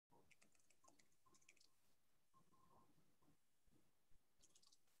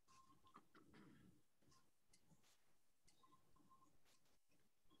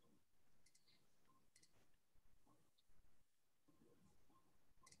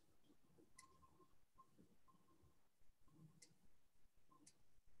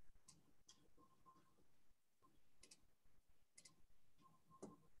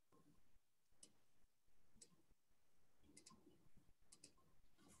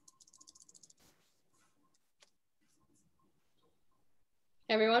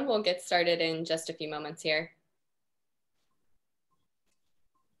Everyone, we'll get started in just a few moments here.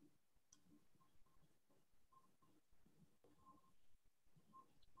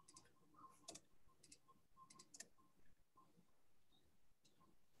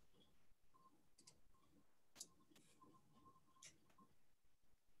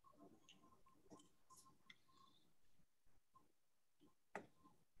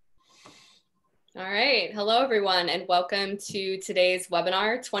 All right. Hello, everyone, and welcome to today's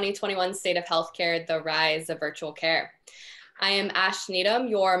webinar, 2021 State of Healthcare, the Rise of Virtual Care. I am Ash Needham,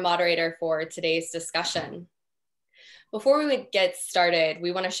 your moderator for today's discussion. Before we get started,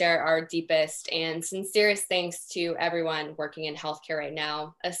 we want to share our deepest and sincerest thanks to everyone working in healthcare right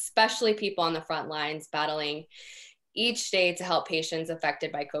now, especially people on the front lines battling each day to help patients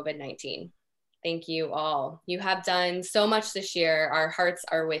affected by COVID-19. Thank you all. You have done so much this year. Our hearts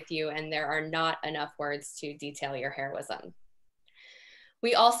are with you, and there are not enough words to detail your heroism.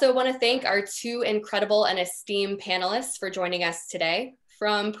 We also want to thank our two incredible and esteemed panelists for joining us today.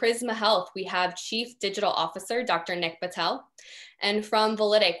 From Prisma Health, we have Chief Digital Officer, Dr. Nick Patel. And from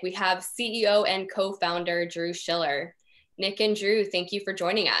Validic, we have CEO and co-founder, Drew Schiller. Nick and Drew, thank you for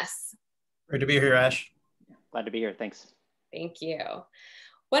joining us. Great to be here, Ash. Glad to be here, thanks. Thank you.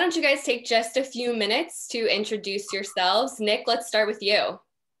 Why don't you guys take just a few minutes to introduce yourselves? Nick, let's start with you.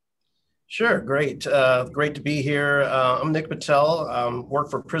 Sure, great. Great to be here. I'm Nick Patel, work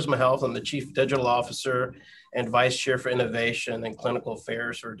for Prisma Health. I'm the Chief Digital Officer and Vice Chair for Innovation and Clinical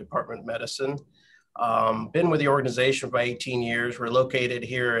Affairs for Department of Medicine. Been with the organization for 18 years. We're located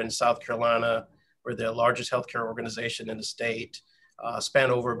here in South Carolina. We're the largest healthcare organization in the state,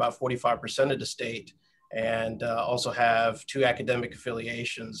 span over about 45% of the state, and also have two academic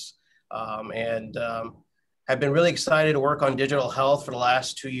affiliations, and have been really excited to work on digital health for the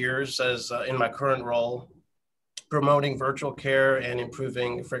last 2 years as in my current role, promoting virtual care and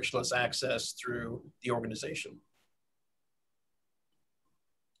improving frictionless access through the organization.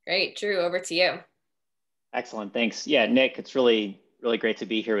 Great, Drew, over to you. Excellent, thanks. Yeah, Nick, it's really great to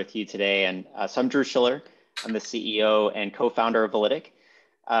be here with you today. And so I'm Drew Schiller. I'm the CEO and co-founder of Validic.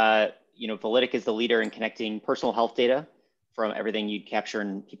 Validic is the leader in connecting personal health data from everything you'd capture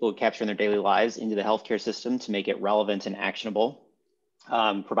and people would capture in their daily lives into the healthcare system to make it relevant and actionable,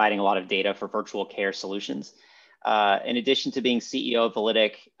 providing a lot of data for virtual care solutions. In addition to being CEO of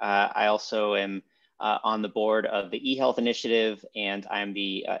Validic, I also am on the board of the eHealth Initiative, and I'm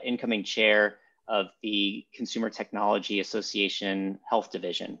the incoming chair of the Consumer Technology Association Health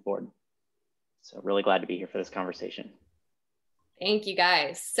Division Board. So really glad to be here for this conversation. Thank you,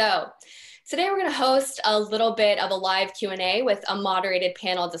 guys. So today we're going to host a little bit of a live Q&A with a moderated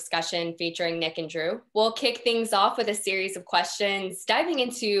panel discussion featuring Nick and Drew. We'll kick things off with a series of questions diving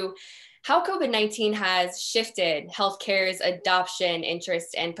into how COVID-19 has shifted healthcare's adoption,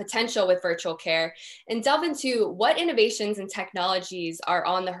 interest, and potential with virtual care, and delve into what innovations and technologies are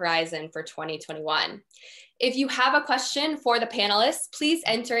on the horizon for 2021. If you have a question for the panelists, please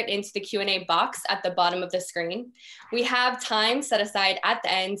enter it into the Q&A box at the bottom of the screen. We have time set aside at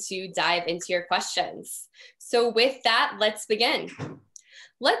the end to dive into your questions. So with that, let's begin.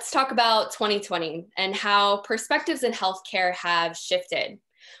 Let's talk about 2020 and how perspectives in healthcare have shifted.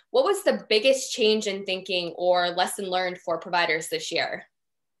 What was the biggest change in thinking or lesson learned for providers this year?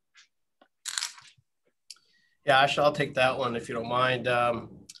 Yeah, Ash, I'll take that one if you don't mind.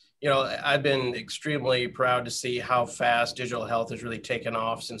 I've been extremely proud to see how fast digital health has really taken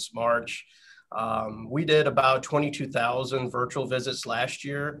off since March. We did about 22,000 virtual visits last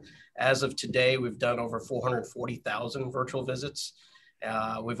year. As of today, we've done over 440,000 virtual visits.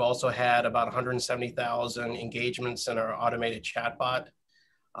 We've also had about 170,000 engagements in our automated chatbot.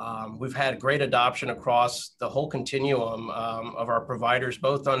 We've had great adoption across the whole continuum of our providers,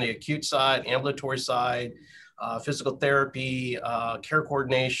 both on the acute side, ambulatory side, physical therapy, care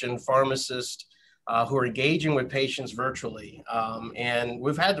coordination, pharmacists who are engaging with patients virtually. And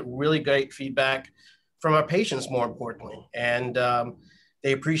we've had really great feedback from our patients, more importantly. And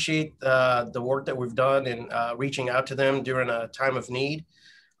they appreciate the work that we've done in reaching out to them during a time of need.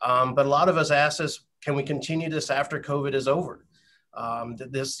 But a lot of us ask us, can we continue this after COVID is over?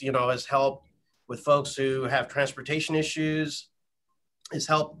 This, has helped with folks who have transportation issues, has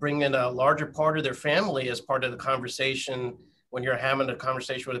helped bring in a larger part of their family as part of the conversation when you're having a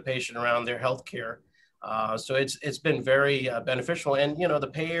conversation with a patient around their healthcare. So it's been very beneficial. And,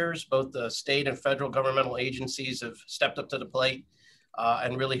 the payers, both the state and federal governmental agencies have stepped up to the plate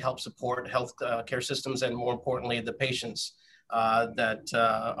and really helped support health care systems and, more importantly, the patients that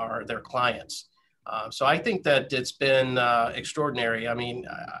are their clients. So I think that it's been extraordinary. I mean,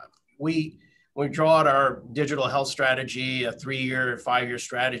 we when we draw out our digital health strategy, a 3-year, 5-year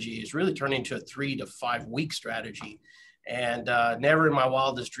strategy is really turning into a 3 to 5 week strategy. And never in my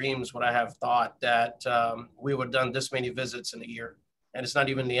wildest dreams would I have thought that we would have done this many visits in a year. And it's not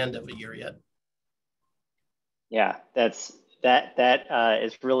even the end of a year yet. Yeah, that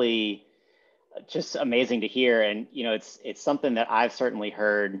is really just amazing to hear. And, you know, it's something that I've certainly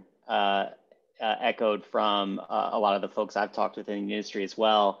heard echoed from a lot of the folks I've talked with in the industry as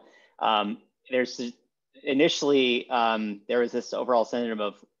well. Initially, there was this overall sentiment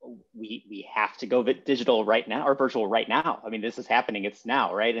of we have to go digital right now or virtual right now. I mean, this is happening, it's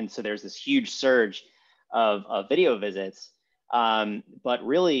now, right? And so there's this huge surge of video visits. But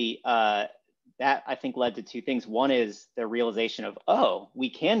really, that I think led to two things. One is the realization of, oh,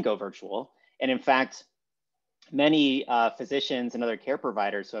 we can go virtual. And in fact, many physicians and other care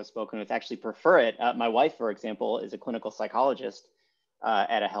providers who I've spoken with actually prefer it. My wife, for example, is a clinical psychologist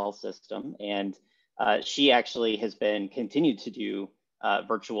at a health system. And she actually has been continued to do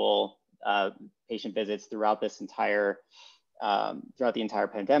virtual patient visits throughout this entire throughout the entire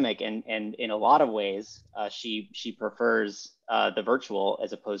pandemic, and in a lot of ways, she prefers the virtual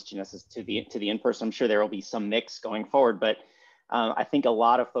as opposed to the in-person. I'm sure there will be some mix going forward, but I think a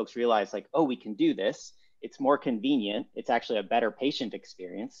lot of folks realize like, oh, we can do this. It's more convenient. It's actually a better patient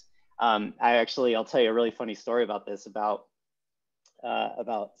experience. I'll tell you a really funny story about this. About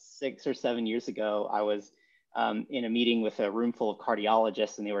 6 or 7 years ago, I was in a meeting with a room full of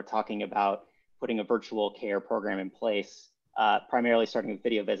cardiologists, and they were talking about putting a virtual care program in place, primarily starting with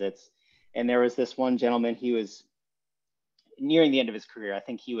video visits. And there was this one gentleman, he was nearing the end of his career. I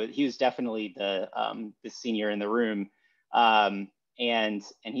think he was definitely the senior in the room. And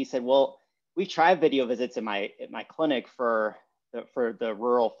he said, well, we tried video visits at my clinic for the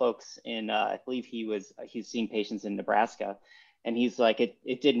rural folks in, I believe he's seeing patients in Nebraska. And he's like,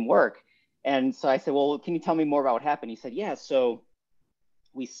 it didn't work. And so I said, well, can you tell me more about what happened? He said, yeah, so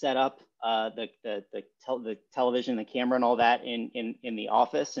we set up the television, the camera and all that in the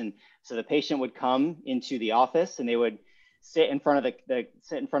office. And so the patient would come into the office and they would sit in front of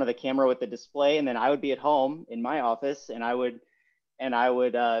the camera with the display. And then I would be at home in my office, and I would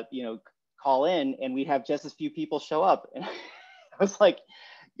call in, and we'd have just as few people show up. And I was like,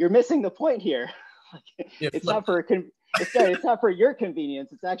 you're missing the point here. It's not for your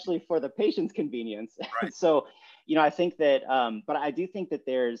convenience. It's actually for the patient's convenience. Right. So, I think that, but I do think that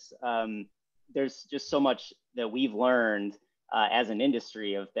there's just so much that we've learned as an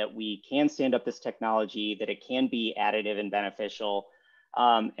industry that we can stand up this technology, that it can be additive and beneficial,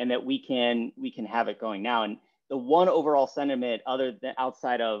 and that we can have it going now. And the one overall sentiment, other than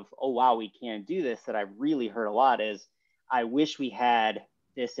outside of, oh, wow, we can do this, that I've really heard a lot is, I wish we had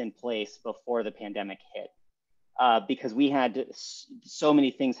this in place before the pandemic hit. Because we had so many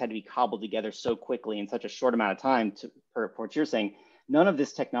things had to be cobbled together so quickly in such a short amount of time. For what you're saying, none of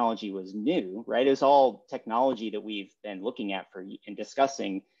this technology was new, right? It was all technology that we've been looking at and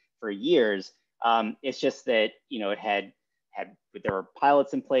discussing for years. It's just that there were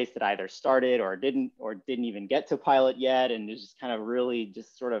pilots in place that either started or didn't even get to pilot yet, and it's just kind of really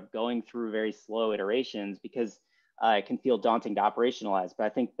just sort of going through very slow iterations because it can feel daunting to operationalize. But I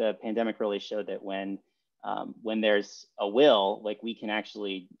think the pandemic really showed that when there's a will, like we can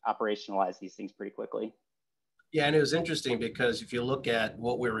actually operationalize these things pretty quickly. Yeah, and it was interesting because if you look at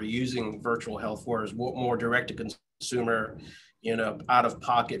what we were using virtual health for, is more direct to consumer, out of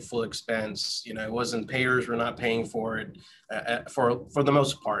pocket, full expense. It wasn't payers were not paying for it for the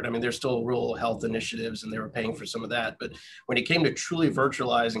most part. I mean, there's still rural health initiatives and they were paying for some of that. But when it came to truly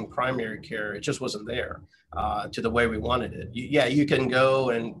virtualizing primary care, it just wasn't there to the way we wanted it. You can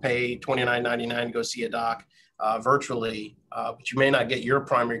go and pay $29.99 to go see a doc virtually, but you may not get your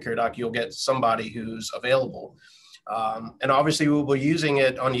primary care doc. You'll get somebody who's available. And obviously we were using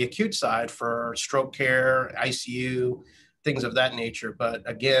it on the acute side for stroke care, ICU, things of that nature. But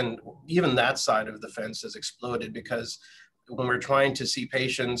again, even that side of the fence has exploded because when we're trying to see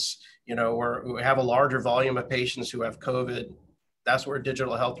patients, we have a larger volume of patients who have COVID. That's where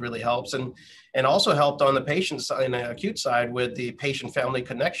digital health really helps, and also helped on the patient side, in the acute side, with the patient-family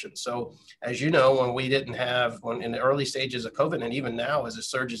connection. So as you know, when in the early stages of COVID, and even now as it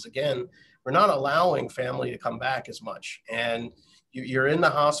surges again, we're not allowing family to come back as much. And you're in the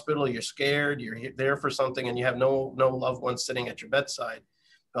hospital, you're scared, you're there for something, and you have no loved ones sitting at your bedside.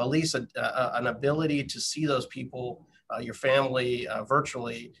 But at least an ability to see those people, your family,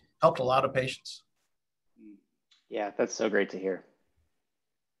 virtually, helped a lot of patients. Yeah, that's so great to hear.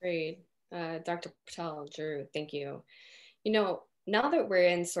 Great. Dr. Patel, Drew, thank you. Now that we're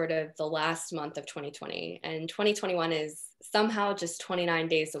in sort of the last month of 2020 and 2021 is somehow just 29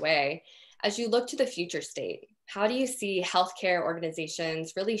 days away, As you look to the future state, how do you see healthcare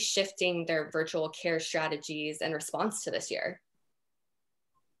organizations really shifting their virtual care strategies in response to this year?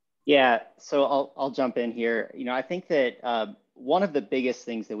 Yeah, so I'll jump in here. I think that one of the biggest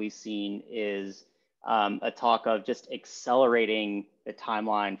things that we've seen is a talk of just accelerating the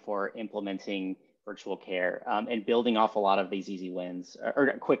timeline for implementing virtual care and building off a lot of these easy wins,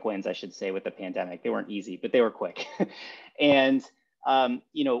 or quick wins, I should say, with the pandemic. They weren't easy, but they were quick. And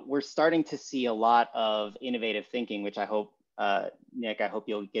we're starting to see a lot of innovative thinking, which I hope, Nick, I hope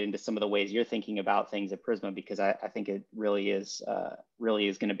you'll get into some of the ways you're thinking about things at Prisma, because I think it really is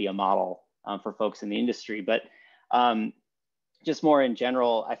going to be a model for folks in the industry. But just more in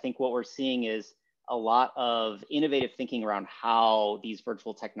general, I think what we're seeing is a lot of innovative thinking around how these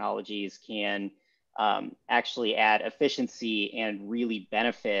virtual technologies can actually add efficiency and really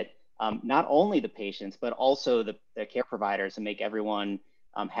benefit not only the patients, but also the care providers, and make everyone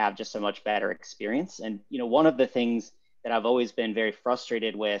have just a much better experience. And one of the things that I've always been very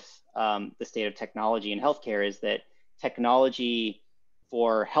frustrated with the state of technology in healthcare is that technology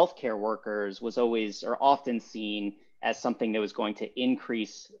for healthcare workers was always, or often, seen as something that was going to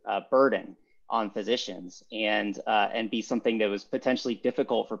increase burden on physicians and be something that was potentially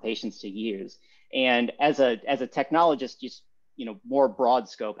difficult for patients to use. And as a technologist, just more broad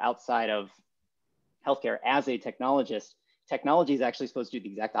scope outside of healthcare, as a technologist, technology is actually supposed to do the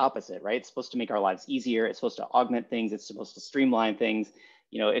exact opposite, right? It's supposed to make our lives easier. It's supposed to augment things. It's supposed to streamline things.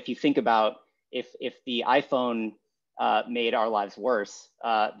 If you think about if the iPhone made our lives worse,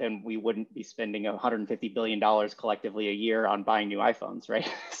 then we wouldn't be spending $150 billion collectively a year on buying new iPhones, right?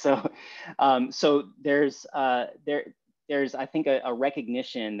 So there's I think a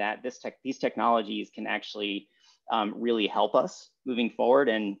recognition that these technologies can actually really help us moving forward.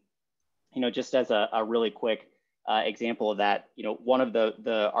 And just as a really quick example of that, one of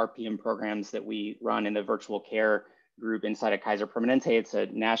the RPM programs that we run in the virtual care group inside of Kaiser Permanente, it's a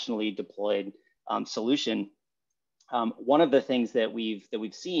nationally deployed solution. One of the things that we've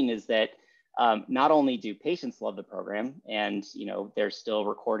seen is that not only do patients love the program, and they're still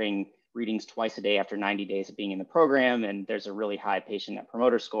recording readings twice a day after 90 days of being in the program, and there's a really high patient net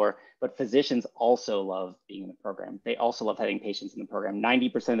promoter score, but physicians also love being in the program. They also love having patients in the program.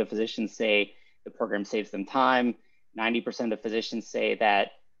 90% of the physicians say the program saves them time. 90% of the physicians say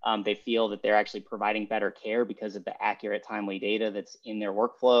that they feel that they're actually providing better care because of the accurate, timely data that's in their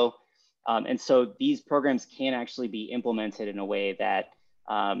workflow. And so these programs can actually be implemented in a way that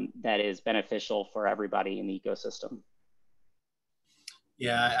that is beneficial for everybody in the ecosystem.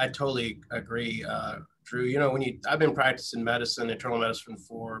 Yeah, I totally agree, Drew. I've been practicing medicine, internal medicine,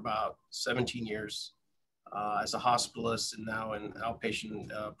 for about 17 years as a hospitalist, and now in outpatient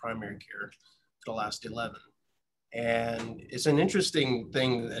primary care for the last 11. And it's an interesting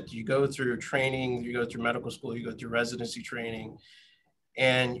thing that you go through training, you go through medical school, you go through residency training,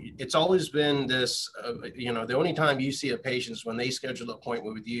 and it's always been this, the only time you see a patient is when they schedule an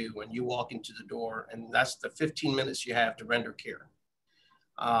appointment with you, when you walk into the door, and that's the 15 minutes you have to render care.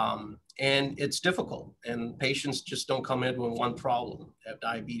 And it's difficult, and patients just don't come in with one problem. They have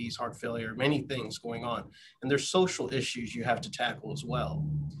diabetes, heart failure, many things going on. And there's social issues you have to tackle as well.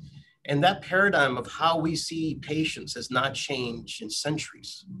 And that paradigm of how we see patients has not changed in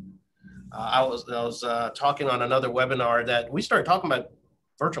centuries. I was talking on another webinar that we started talking about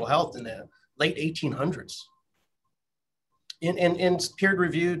virtual health in the late 1800s. In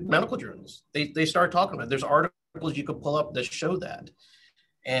peer-reviewed medical journals, they started talking about it. There's articles you could pull up that show that.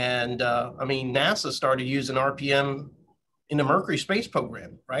 And NASA started using RPM in the Mercury space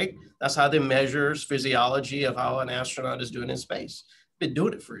program, right? That's how they measure physiology of how an astronaut is doing in space. Been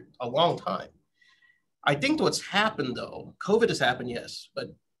doing it for a long time. I think what's happened though, COVID has happened, yes, but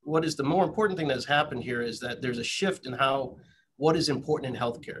what is the more important thing that has happened here is that there's a shift in what is important in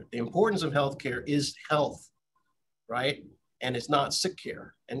healthcare. The importance of healthcare is health, right? And it's not sick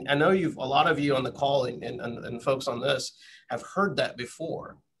care. And I know a lot of you on the call and folks on this have heard that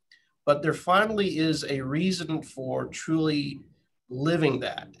before, but there finally is a reason for truly living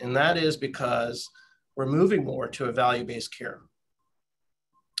that. And that is because we're moving more to a value-based care.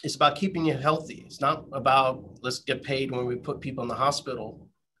 It's about keeping you healthy. It's not about let's get paid when we put people in the hospital,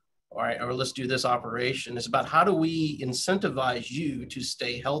 all right, or let's do this operation. It's about how do we incentivize you to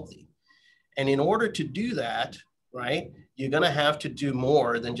stay healthy. And in order to do that, right, you're gonna have to do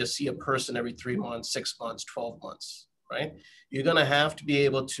more than just see a person every 3 months, 6 months, 12 months, right? You're gonna have to be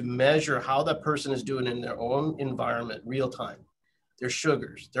able to measure how that person is doing in their own environment, real time. Their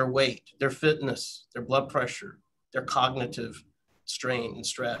sugars, their weight, their fitness, their blood pressure, their cognitive strain and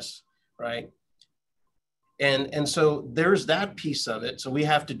stress, right? And so there's that piece of it. So we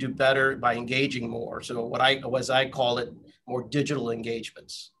have to do better by engaging more. So as I call it, more digital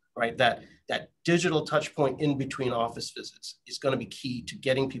engagements, right? That digital touch point in between office visits is going to be key to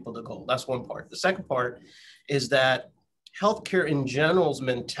getting people to goal. That's one part. The second part is that healthcare in general's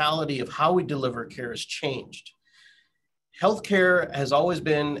mentality of how we deliver care has changed. Healthcare has always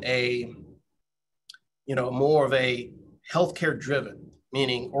been more of a healthcare driven,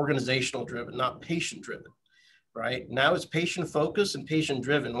 meaning organizational driven, not patient driven. Right? Now it's patient focused and patient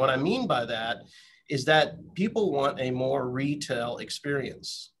driven. What I mean by that is that people want a more retail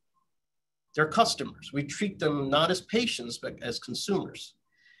experience. They're customers. We treat them not as patients, but as consumers.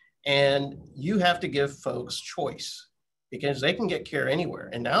 And you have to give folks choice because they can get care anywhere.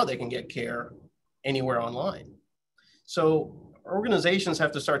 And now they can get care anywhere online. So organizations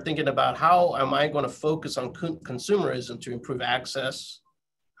have to start thinking about how am I going to focus on consumerism to improve access?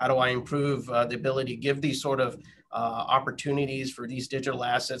 How do I improve the ability to give these sort of opportunities for these digital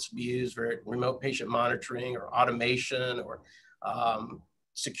assets to be used for remote patient monitoring or automation or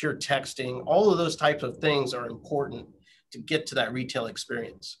secure texting? All of those types of things are important to get to that retail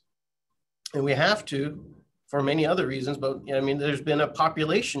experience. And we have to, for many other reasons, but I mean, there's been a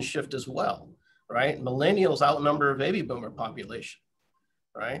population shift as well, right? Millennials outnumber a baby boomer population,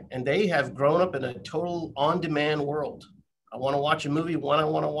 right? And they have grown up in a total on-demand world. I want to watch a movie when I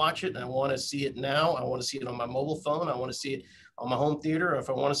want to watch it, and I want to see it now. I want to see it on my mobile phone. I want to see it on my home theater, or if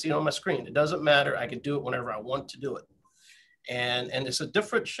I want to see it on my screen. It doesn't matter. I can do it whenever I want to do it. And it's a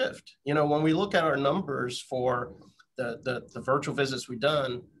different shift. You know, when we look at our numbers for the virtual visits we've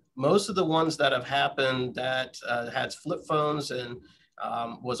done, most of the ones that have happened that had flip phones and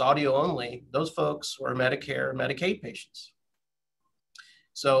was audio only, those folks were Medicare, Medicaid patients.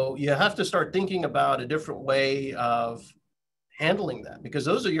 So you have to start thinking about a different way of handling that, because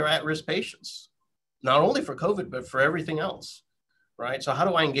those are your at-risk patients, not only for COVID, but for everything else, right? So how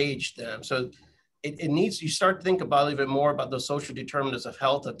do I engage them? So it needs, you start to think about even more about those social determinants of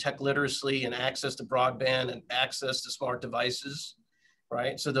health, of tech literacy and access to broadband and access to smart devices,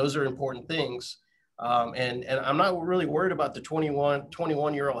 right? So those are important things. And I'm not really worried about the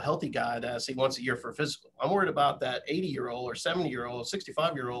 21-year-old healthy guy that I see once a year for a physical. I'm worried about that 80-year-old or 70-year-old,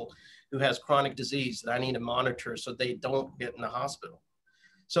 65-year-old who has chronic disease that I need to monitor so they don't get in the hospital.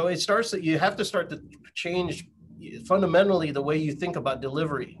 So it starts that you have to start to change fundamentally the way you think about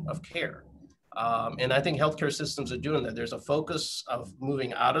delivery of care. And I think healthcare systems are doing that. There's a focus of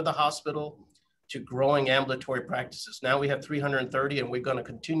moving out of the hospital to growing ambulatory practices. Now we have 330 and we're going to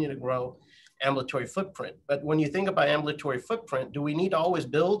continue to grow ambulatory footprint. But when you think about ambulatory footprint, do we need to always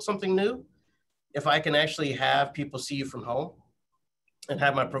build something new? If I can actually have people see you from home and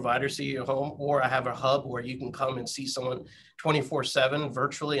have my provider see you at home, or I have a hub where you can come and see someone 24/7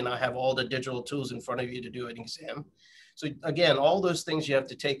 virtually, and I have all the digital tools in front of you to do an exam. So again, all those things you have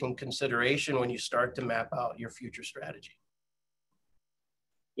to take in consideration when you start to map out your future strategy.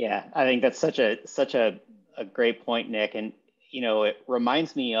 Yeah, I think that's such a great point, Nick. And you know, it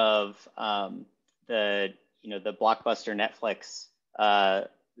reminds me of the Blockbuster Netflix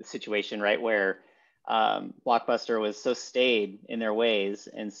situation, right, where Blockbuster was so staid in their ways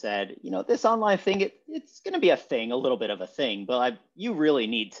and said, you know, this online thing, it's going to be a thing, a little bit of a thing, but you really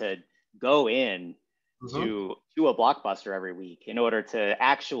need to go in to a Blockbuster every week in order to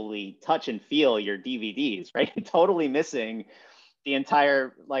actually touch and feel your DVDs, right? Totally missing the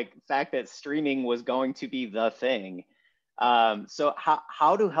entire fact that streaming was going to be the thing. So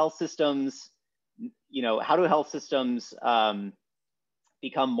how do health systems,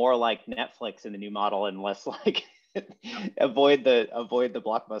 become more like Netflix in the new model and less like avoid the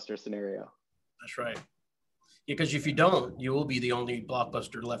Blockbuster scenario? That's right. Because if you don't, you will be the only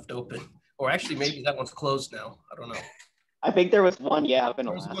Blockbuster left open. Or actually, maybe that one's closed now. I don't know. I think there was one, up in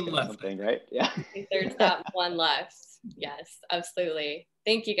Alaska or something, right? Yeah. I think there's that one left. Yes, absolutely.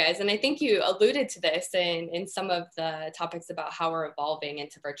 Thank you, guys. And I think you alluded to this in some of the topics about how we're evolving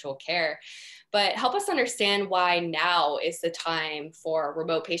into virtual care. But help us understand why now is the time for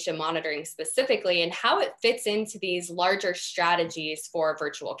remote patient monitoring specifically, and how it fits into these larger strategies for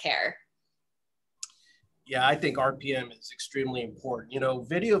virtual care. Yeah, I think RPM is extremely important. You know,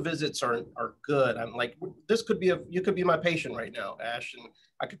 video visits are good. I'm like, you could be my patient right now, Ash, and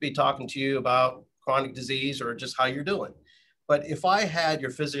I could be talking to you about chronic disease or just how you're doing. But if I had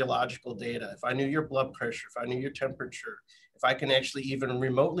your physiological data, if I knew your blood pressure, if I knew your temperature, if I can actually even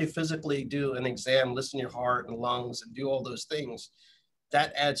remotely physically do an exam, listen to your heart and lungs and do all those things,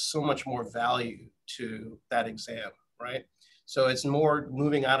 that adds so much more value to that exam, right? So it's more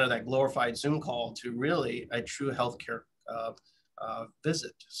moving out of that glorified Zoom call to really a true healthcare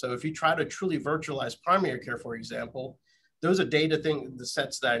visit. So if you try to truly virtualize primary care, for example, those are the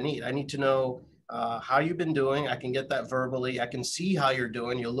sets that I need. I need to know how you've been doing. I can get that verbally. I can see how you're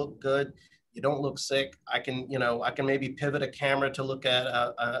doing. You look good. You don't look sick. I can maybe pivot a camera to look at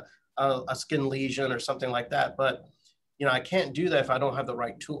a skin lesion or something like that. But, I can't do that if I don't have the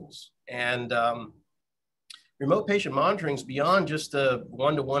right tools. And remote patient monitoring is beyond just a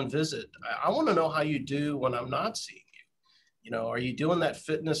one-to-one visit. I want to know how you do when I'm not seeing you. Are you doing that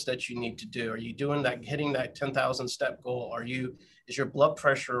fitness that you need to do? Are you doing that, hitting that 10,000 step goal? Is your blood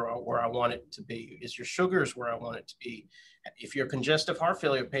pressure where I want it to be? Is your sugars where I want it to be? If you're a congestive heart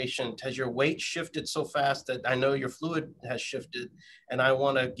failure patient, has your weight shifted so fast that I know your fluid has shifted and I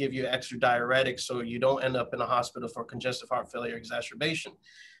want to give you extra diuretics so you don't end up in a hospital for congestive heart failure exacerbation?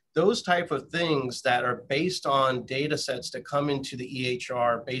 Those type of things that are based on data sets that come into the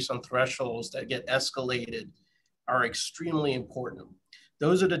EHR based on thresholds that get escalated are extremely important.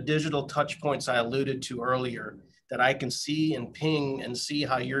 Those are the digital touch points I alluded to earlier that I can see and ping and see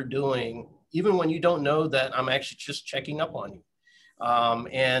how you're doing, even when you don't know that I'm actually just checking up on you.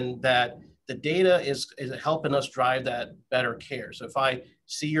 And that the data is helping us drive that better care. So if I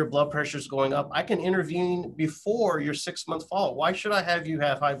see your blood pressure is going up, I can intervene before your 6-month follow-up. Why should I have you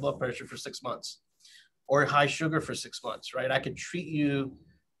have high blood pressure for 6 months or high sugar for 6 months, right? I could treat you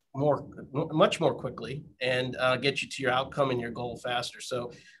much more quickly and get you to your outcome and your goal faster.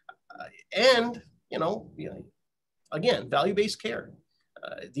 So, again, value-based care.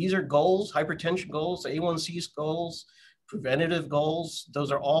 These are goals, hypertension goals, A1C's goals, preventative goals.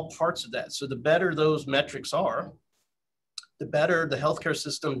 Those are all parts of that. So the better those metrics are, the better the healthcare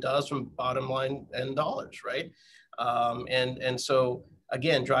system does from bottom line and dollars, right? And so,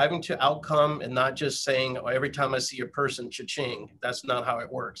 again, driving to outcome and not just saying, oh, every time I see a person, cha-ching. That's not how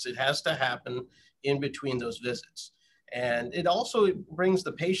it works. It has to happen in between those visits. And it also brings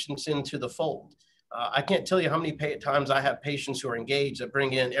the patients into the fold. I can't tell you how many times I have patients who are engaged that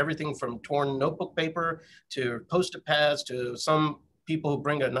bring in everything from torn notebook paper to Post-it pads to some people who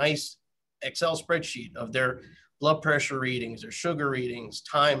bring a nice Excel spreadsheet of their blood pressure readings, their sugar readings,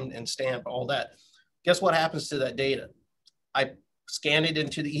 time and stamp, all that. Guess what happens to that data? I scan it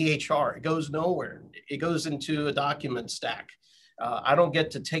into the EHR. It goes nowhere. It goes into a document stack. I don't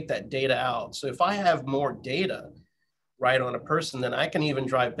get to take that data out. So if I have more data, right, on a person, then I can even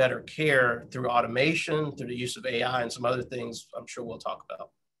drive better care through automation, through the use of AI and some other things I'm sure we'll talk about.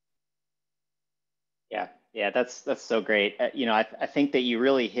 Yeah, that's so great. I think that you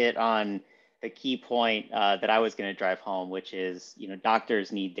really hit on the key point that I was going to drive home, which is,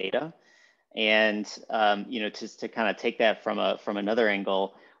 doctors need data. And, just to kind of take that from another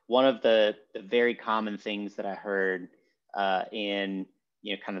angle, one of the very common things that I heard in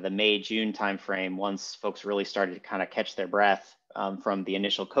kind of the May, June timeframe, once folks really started to kind of catch their breath from the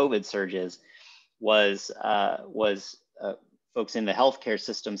initial COVID surges, was folks in the healthcare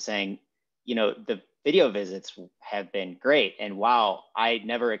system saying, the video visits have been great, and wow, I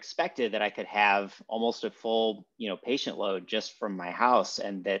never expected that I could have almost a full patient load just from my house,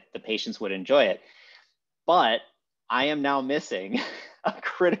 and that the patients would enjoy it. But I am now missing a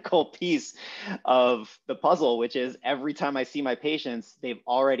critical piece of the puzzle, which is every time I see my patients, they've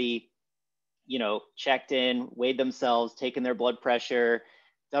already, checked in, weighed themselves, taken their blood pressure,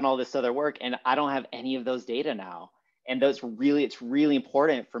 done all this other work, and I don't have any of those data now. And it's really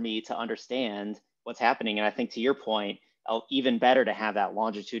important for me to understand what's happening. And I think, to your point, even better to have that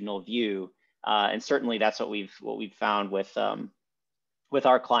longitudinal view. And certainly that's what we've found with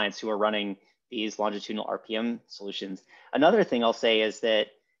our clients who are running these longitudinal RPM solutions. Another thing I'll say is that,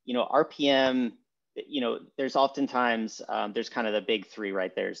 RPM, there's oftentimes, there's kind of the big three,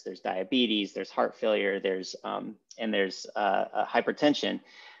 right? There's diabetes, there's heart failure, there's hypertension.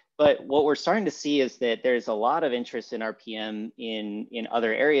 But what we're starting to see is that there's a lot of interest in RPM in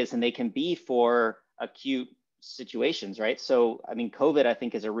other areas, and they can be for acute situations, right? So, COVID, I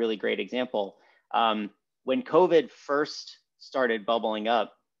think, is a really great example. When COVID first started bubbling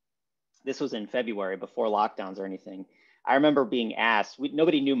up, this was in February, before lockdowns or anything. I remember being asked,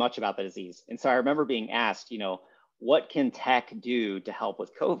 nobody knew much about the disease. And so I remember being asked, what can tech do to help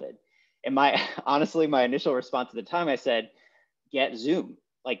with COVID? And honestly, my initial response at the time, I said, get Zoom.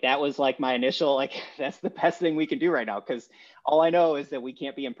 Like, that was like my initial, that's the best thing we can do right now, because all I know is that we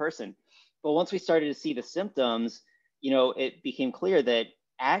can't be in person. But once we started to see the symptoms, it became clear that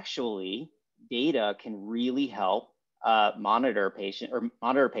actually data can really help monitor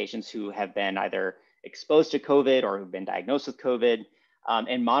patients who have been either exposed to COVID or who've been diagnosed with COVID,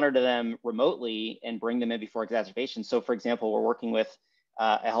 and monitor them remotely and bring them in before exacerbation. So, for example, we're working with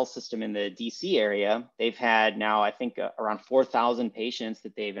a health system in the DC area. They've had now, I think, around 4,000 patients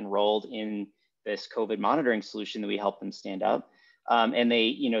that they've enrolled in this COVID monitoring solution that we helped them stand up. And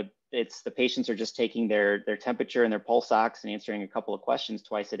they, it's the patients are just taking their temperature and their pulse ox and answering a couple of questions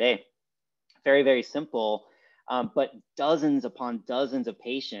twice a day. Very, very simple. But dozens upon dozens of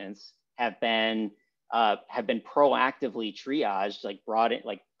patients have been proactively triaged, like brought in,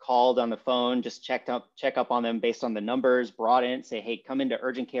 like called on the phone, just check up on them based on the numbers, brought in, say, hey, come into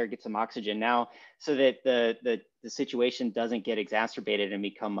urgent care, get some oxygen now, so that the situation doesn't get exacerbated and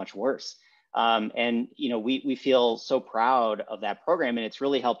become much worse. And we feel so proud of that program, and it's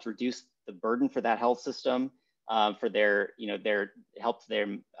really helped reduce the burden for that health system, for their helped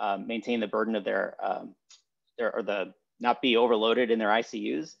them maintain the burden of their not be overloaded in their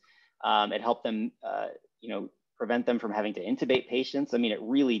ICUs. It helped them prevent them from having to intubate patients. I mean, it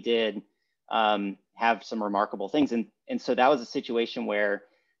really did have some remarkable things, and so that was a situation where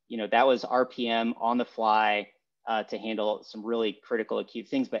that was RPM on the fly. To handle some really critical acute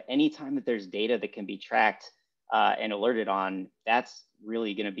things. But anytime that there's data that can be tracked and alerted on, that's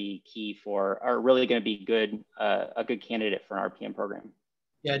really going to be key really going to be a good candidate for an RPM program.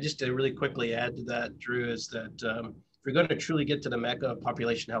 Yeah, just to really quickly add to that, Drew, is that if you're going to truly get to the mecca of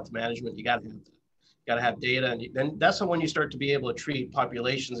population health management, you got to have data, and then that's when you start to be able to treat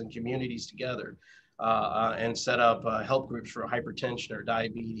populations and communities together and set up help groups for hypertension or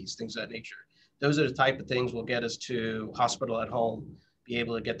diabetes, things of that nature. Those are the type of things will get us to hospital at home, be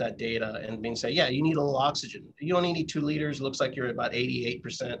able to get that data and say, yeah, you need a little oxygen. You only need 2 liters. It looks like you're at about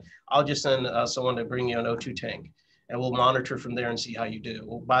 88%. I'll just send someone to bring you an O2 tank, and we'll monitor from there and see how you do.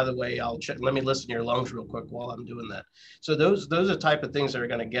 Well, by the way, I'll check. Let me listen to your lungs real quick while I'm doing that. So those are the type of things that are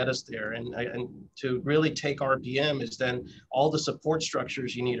going to get us there. And to really take RPM is then all the support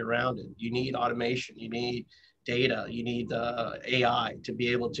structures you need around it. You need automation. You need data, you need AI to be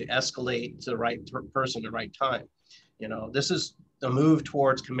able to escalate to the right person at the right time. This is the move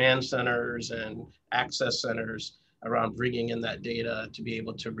towards command centers and access centers around bringing in that data to be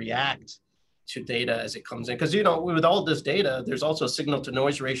able to react to data as it comes in. Because, with all this data, there's also a signal to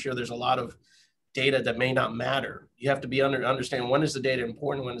noise ratio. There's a lot of data that may not matter. You have to be understand when is the data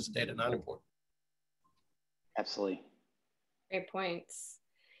important, when is the data not important. Absolutely. Great points.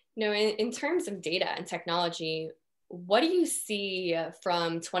 In terms of data and technology, what do you see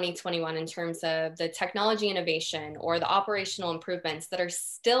from 2021 in terms of the technology innovation or the operational improvements that are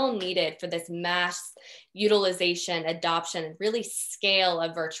still needed for this mass utilization, adoption, and really scale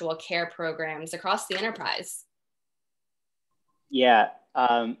of virtual care programs across the enterprise? Yeah,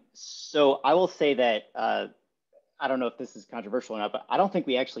 so I will say that, I don't know if this is controversial or not, but I don't think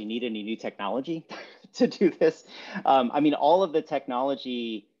we actually need any new technology to do this. All of the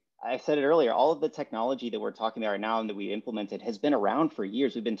technology, I said it earlier, all of the technology that we're talking about right now and that we implemented has been around for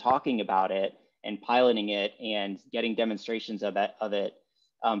years. We've been talking about it and piloting it and getting demonstrations of it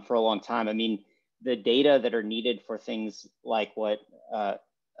for a long time. The data that are needed for things like what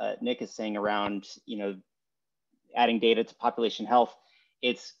Nick is saying around, adding data to population health,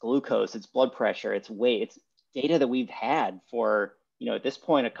 it's glucose, it's blood pressure, it's weight, it's data that we've had for, at this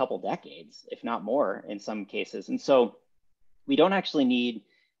point, a couple decades, if not more in some cases. And so we don't actually need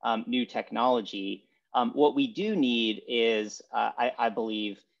new technology. What we do need is, I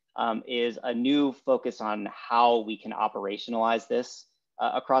believe, is a new focus on how we can operationalize this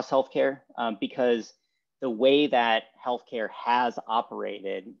across healthcare, because the way that healthcare has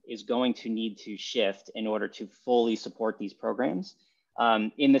operated is going to need to shift in order to fully support these programs.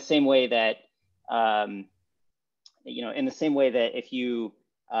 In the same way that, if you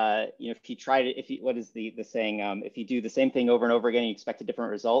what is the saying? If you do the same thing over and over again, you expect a different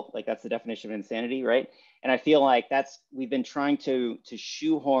result. Like, that's the definition of insanity, right? And I feel like we've been trying to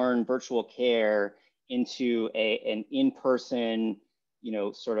shoehorn virtual care into an in-person,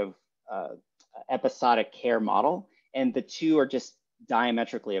 sort of episodic care model, and the two are just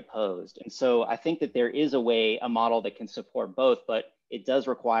diametrically opposed. And so I think that there is a model that can support both, but it does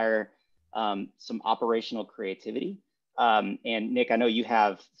require some operational creativity. And Nick, I know you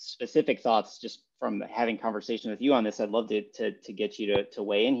have specific thoughts just from having conversation with you on this. I'd love to get you to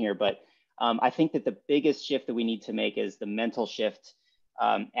weigh in here, but I think that the biggest shift that we need to make is the mental shift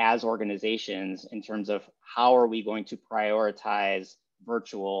as organizations in terms of how are we going to prioritize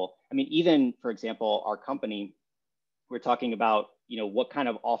virtual. Even, for example, our company, we're talking about, what kind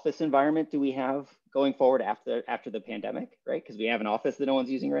of office environment do we have going forward after the pandemic, right? Because we have an office that no one's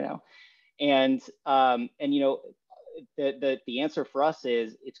using right now. And the answer for us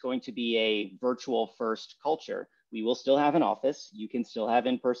is it's going to be a virtual first culture. We will still have an office. You can still have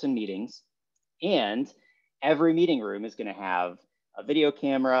in-person meetings, and every meeting room is going to have a video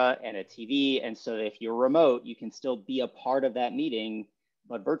camera and a TV. And so if you're remote, you can still be a part of that meeting,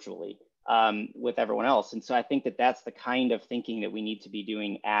 but virtually with everyone else. And so I think that that's the kind of thinking that we need to be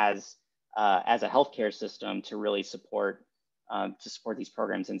doing as a healthcare system to really support these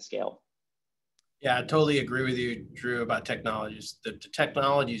programs in scale. Yeah, I totally agree with you, Drew, about technologies. The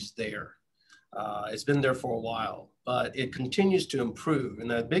technology's there. It's been there for a while, but it continues to improve.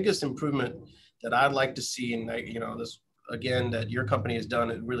 And the biggest improvement that I'd like to see, and this again, that your company has done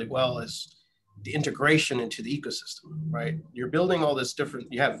it really well, is the integration into the ecosystem, right? You're building all this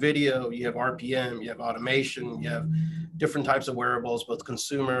different, you have video, you have RPM, you have automation, you have different types of wearables, both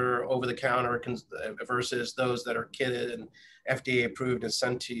consumer, over the counter versus those that are kitted and FDA approved and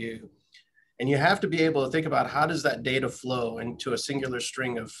sent to you. And you have to be able to think about how does that data flow into a singular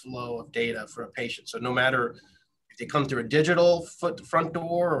string of flow of data for a patient. So no matter if they come through a digital front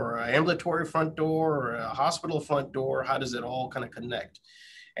door or an ambulatory front door or a hospital front door, how does it all kind of connect?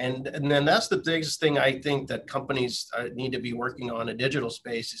 And then that's the biggest thing I think that companies need to be working on in digital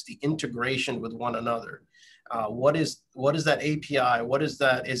space is the integration with one another. What is that API? What is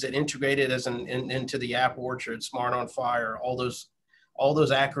that? Is it integrated as into the App Orchard, Smart on Fire, all those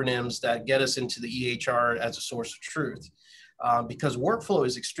acronyms that get us into the EHR as a source of truth? Because workflow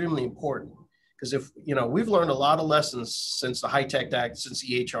is extremely important. Because if, we've learned a lot of lessons since the HITECH Act, since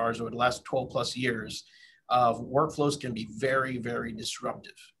EHRs over the last 12 plus years, of workflows can be very, very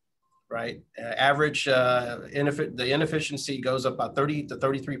disruptive, right? Average, the inefficiency goes up about 30 to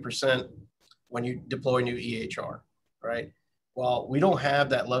 33% when you deploy new EHR, right? Well, we don't have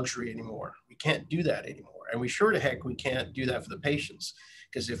that luxury anymore. We can't do that anymore. And we sure to heck, we can't do that for the patients.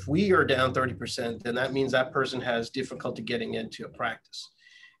 Because if we are down 30%, then that means that person has difficulty getting into a practice.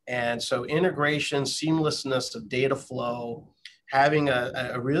 And so integration, seamlessness of data flow, having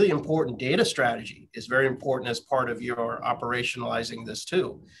a really important data strategy is very important as part of your operationalizing this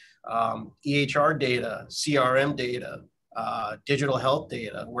too. EHR data, CRM data, digital health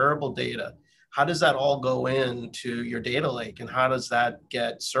data, wearable data. How does that all go into your data lake and how does that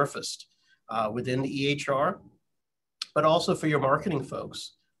get surfaced within the EHR, but also for your marketing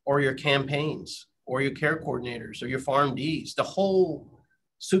folks or your campaigns or your care coordinators or your PharmDs, the whole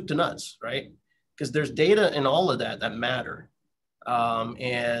soup to nuts, right? Because there's data in all of that matter.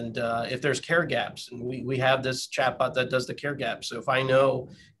 If there's care gaps, and we have this chatbot that does the care gaps. So if I know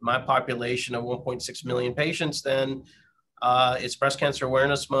my population of 1.6 million patients, then it's Breast Cancer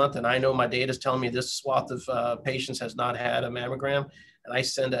Awareness Month, and I know my data is telling me this swath of patients has not had a mammogram, and I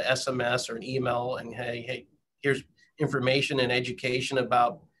send a SMS or an email and hey, here's information and education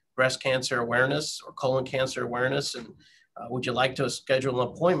about breast cancer awareness or colon cancer awareness, and would you like to schedule an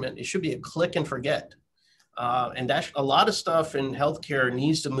appointment? It should be a click and forget. And that's a lot of stuff in healthcare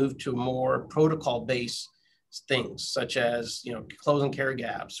needs to move to more protocol-based things, such as closing care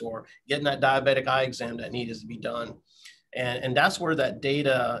gaps or getting that diabetic eye exam that needs to be done. And that's where that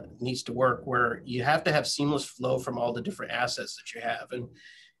data needs to work, where you have to have seamless flow from all the different assets that you have.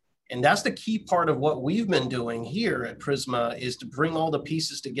 And that's the key part of what we've been doing here at Prisma is to bring all the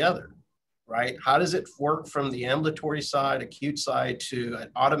pieces together, right? How does it work from the ambulatory side, acute side, to an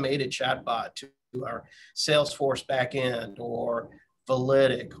automated chatbot, to our Salesforce backend, or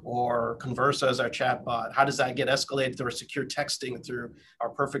Validic, or Conversa as our chatbot? How does that get escalated through our secure texting through our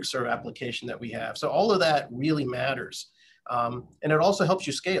Perfect Serve application that we have? So all of that really matters. And it also helps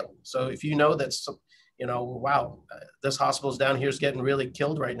you scale. So if you know that, wow, this hospital's down here is getting really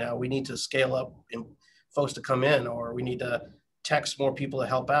killed right now, we need to scale up and folks to come in, or we need to text more people to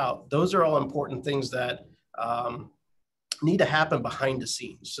help out. Those are all important things that need to happen behind the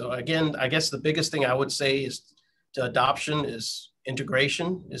scenes. So again, I guess the biggest thing I would say is to adoption is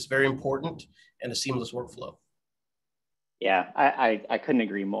integration is very important, and a seamless workflow. Yeah, I couldn't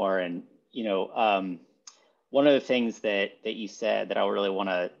agree more. And one of the things that you said that I really want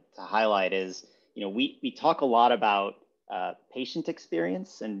to highlight is we talk a lot about patient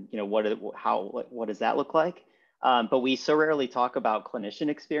experience and what does that look like, but we so rarely talk about clinician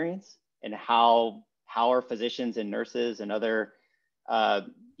experience and how are physicians and nurses and other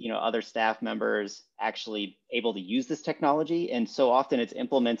other staff members actually able to use this technology. And so often it's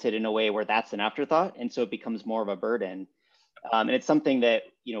implemented in a way where that's an afterthought, and so it becomes more of a burden. And it's something that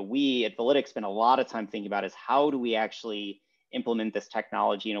we at Validic spend a lot of time thinking about is how do we actually implement this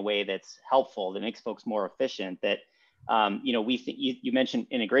technology in a way that's helpful, that makes folks more efficient, that we think you mentioned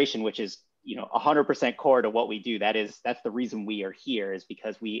integration, which is 100% core to what we do. That's the reason we are here, is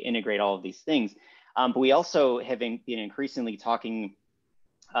because we integrate all of these things. But we also have been increasingly talking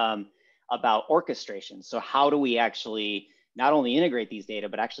about orchestration. So how do we actually not only integrate these data,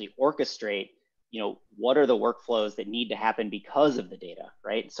 but actually orchestrate what are the workflows that need to happen because of the data,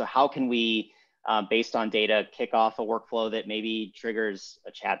 right? So how can we, based on data, kick off a workflow that maybe triggers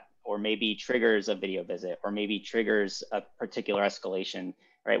a chat, or maybe triggers a video visit, or maybe triggers a particular escalation,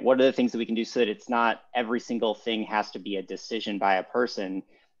 right? What are the things that we can do so that it's not every single thing has to be a decision by a person,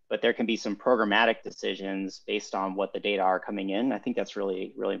 but there can be some programmatic decisions based on what the data are coming in? I think that's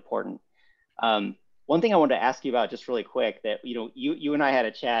really, really important. One thing I wanted to ask you about just really quick, that you and I had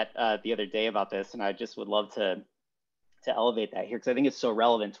a chat the other day about this, and I just would love to elevate that here, because I think it's so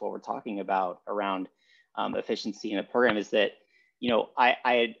relevant to what we're talking about around efficiency in a program, is that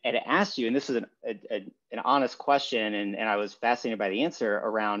I had asked you, and this is an honest question, and I was fascinated by the answer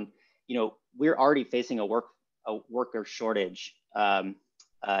around, we're already facing a worker shortage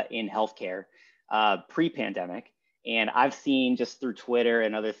in healthcare pre-pandemic. And I've seen just through Twitter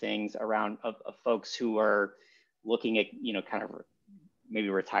and other things around of folks who are looking at, kind of maybe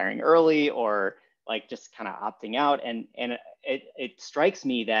retiring early, or like just kind of opting out. And it strikes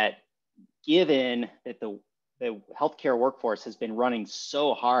me that given that the healthcare workforce has been running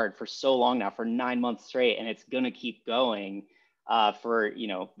so hard for so long now, for 9 months straight, and it's going to keep going for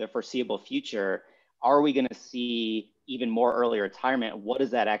the foreseeable future, are we going to see even more early retirement? What does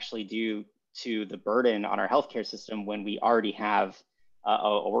that actually do to the burden on our healthcare system when we already have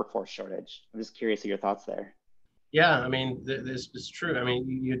a workforce shortage? I'm just curious of your thoughts there. Yeah, I mean, this is true. I mean,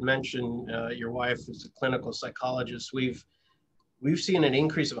 you'd mentioned your wife is a clinical psychologist. We've seen an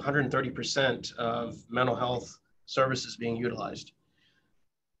increase of 130% of mental health services being utilized,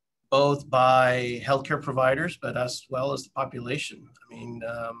 both by healthcare providers, but as well as the population. I mean,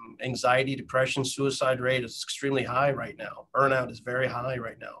 anxiety, depression, suicide rate is extremely high right now. Burnout is very high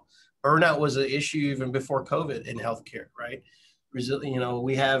right now. Burnout was an issue even before COVID in healthcare, right?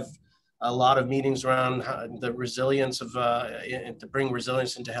 We have a lot of meetings around the resilience of, to bring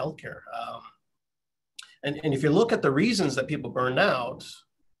resilience into healthcare. And if you look at the reasons that people burn out,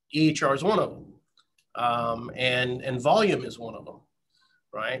 EHR is one of them, and volume is one of them,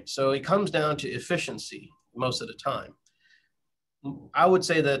 right? So it comes down to efficiency most of the time. I would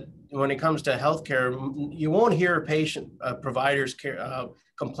say that when it comes to healthcare, you won't hear providers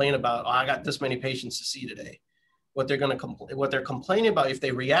complain about, I got this many patients to see today. What they're complaining about, if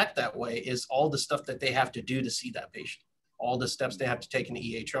they react that way, is all the stuff that they have to do to see that patient, all the steps they have to take in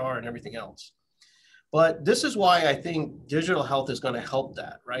the EHR and everything else. But this is why I think digital health is going to help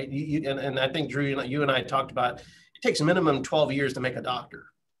that, right? And I think, Drew, you and I talked about, it takes minimum 12 years to make a doctor,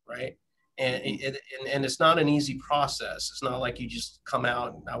 right? And it's not an easy process. It's not like you just come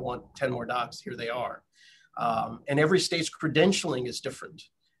out and I want 10 more docs, here they are. And every state's credentialing is different.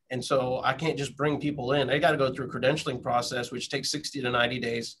 And so I can't just bring people in. They got to go through a credentialing process, which takes 60 to 90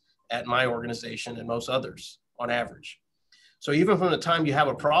 days at my organization and most others on average. So even from the time you have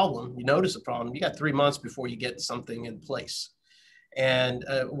a problem, you notice a problem, you got 3 months before you get something in place. And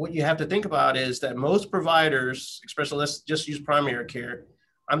what you have to think about is that most providers, especially let's just use primary care,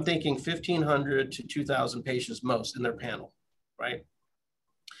 I'm thinking 1,500 to 2,000 patients most in their panel, right?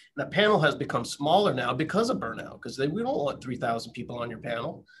 That panel has become smaller now because of burnout, because we don't want 3,000 people on your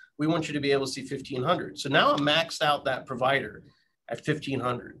panel. We want you to be able to see 1,500. So now I'm maxed out that provider at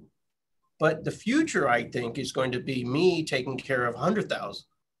 1,500. But the future, I think, is going to be me taking care of 100,000,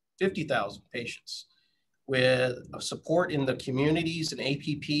 50,000 patients with support in the communities and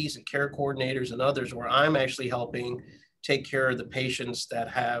APPs and care coordinators and others, where I'm actually helping take care of the patients that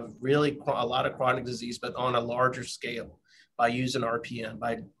have really a lot of chronic disease, but on a larger scale, by using RPM,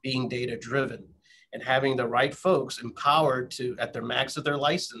 by being data driven, and having the right folks empowered to, at their max of their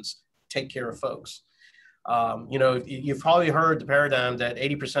license, take care of folks. You've probably heard the paradigm that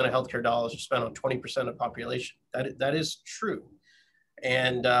 80% of healthcare dollars are spent on 20% of the population. That is true.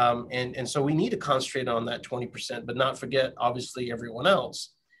 And so we need to concentrate on that 20%, but not forget, obviously, everyone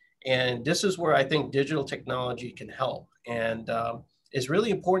else. And this is where I think digital technology can help. And it's really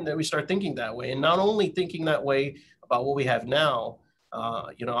important that we start thinking that way, and not only thinking that way about what we have now.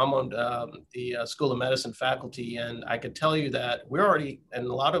 I'm on the School of Medicine faculty, and I could tell you that we're already, and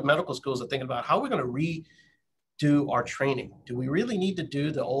a lot of medical schools are thinking about how we're going to redo our training. Do we really need to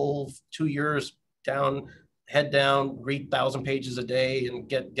do the old 2 years down, head down, read 1,000 pages a day and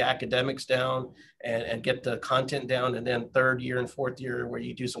get the academics down and get the content down, and then third year and fourth year where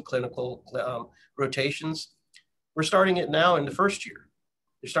you do some clinical rotations? We're starting it now in the first year.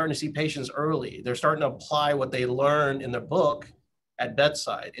 They're starting to see patients early. They're starting to apply what they learned in their book at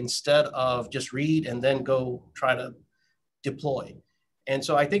bedside, instead of just read and then go try to deploy. And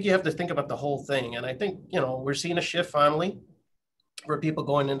so I think you have to think about the whole thing. And I think, we're seeing a shift finally for people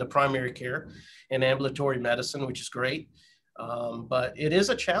going into primary care and ambulatory medicine, which is great. But it is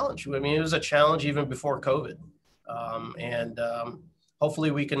a challenge. I mean, it was a challenge even before COVID.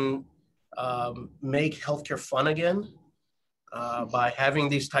 Hopefully we can make healthcare fun again by having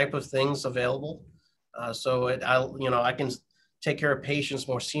these type of things available. I can take care of patients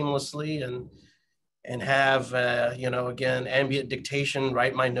more seamlessly and have, again, ambient dictation,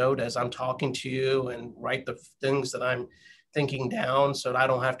 write my note as I'm talking to you and write the things that I'm thinking down so that I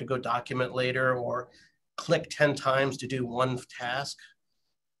don't have to go document later or click 10 times to do one task.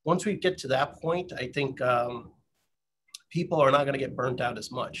 Once we get to that point, I think people are not going to get burnt out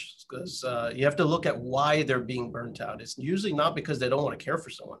as much because you have to look at why they're being burnt out. It's usually not because they don't want to care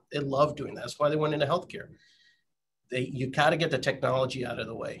for someone. They love doing that. That's why they went into healthcare. You got to get the technology out of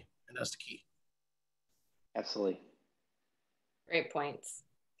the way, and that's the key. Absolutely. Great points.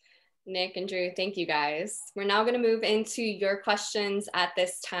 Nick and Drew, thank you guys. We're now going to move into your questions at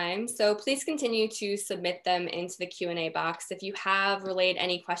this time. So please continue to submit them into the Q&A box. If you have relayed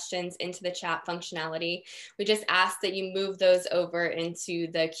any questions into the chat functionality, we just ask that you move those over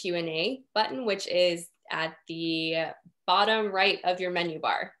into the Q&A button, which is at the bottom right of your menu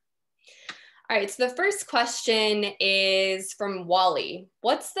bar. All right, so the first question is from Wally.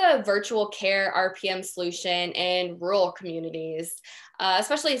 What's the virtual care RPM solution in rural communities,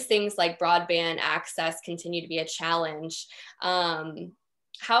 especially as things like broadband access continue to be a challenge? How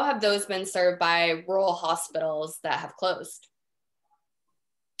have those been served by rural hospitals that have closed?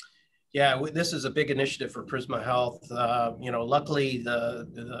 Yeah, this is a big initiative for Prisma Health. Luckily,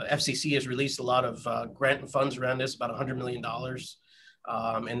 the FCC has released a lot of grant and funds around this, about $100 million.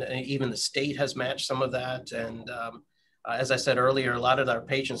 And even the state has matched some of that. And as I said earlier, a lot of our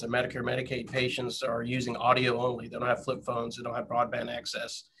patients, our Medicare, Medicaid patients, are using audio only. They don't have flip phones. They don't have broadband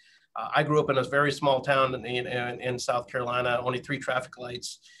access. I grew up in a very small town in South Carolina, only 3 traffic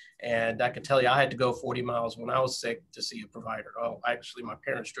lights. And I can tell you, I had to go 40 miles when I was sick to see a provider. Oh, actually, my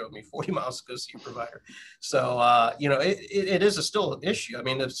parents drove me 40 miles to go see a provider. So, it is still an issue. I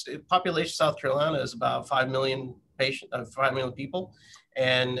mean, the population of South Carolina is about 5 million people,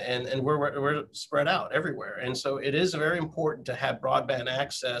 and we're spread out everywhere. And so it is very important to have broadband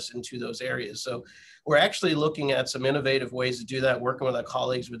access into those areas. So we're actually looking at some innovative ways to do that, working with our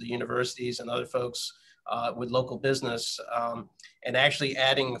colleagues with the universities and other folks with local business, and actually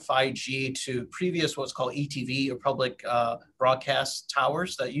adding 5G to previous what's called ETV, or public broadcast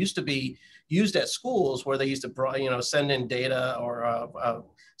towers, that used to be used at schools where they used to send in data or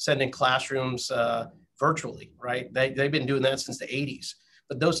send in classrooms virtually, right? They've been doing that since the 80s.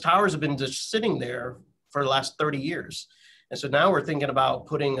 But those towers have been just sitting there for the last 30 years. And so now we're thinking about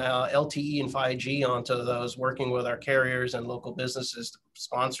putting LTE and 5G onto those, working with our carriers and local businesses to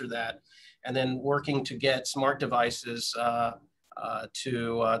sponsor that, and then working to get smart devices to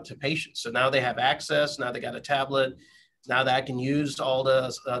patients. So now they have access, now they got a tablet, now that I can use all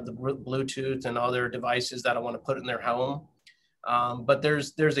the Bluetooth and other devices that I want to put in their home. But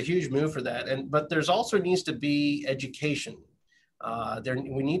there's a huge move for that. But there's also needs to be education.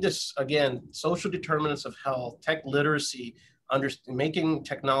 We need this, again, social determinants of health, tech literacy, making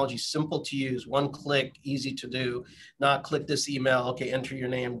technology simple to use, one click, easy to do, not click this email, okay, enter your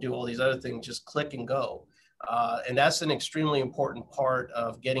name, do all these other things, just click and go. And that's an extremely important part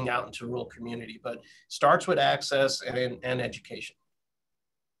of getting out into rural community, but starts with access and education.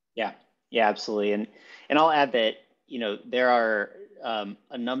 Yeah, absolutely. And I'll add that, there are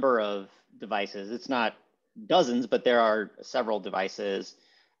a number of devices. It's not dozens, but there are several devices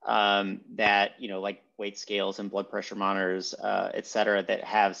that, like weight scales and blood pressure monitors, et cetera, that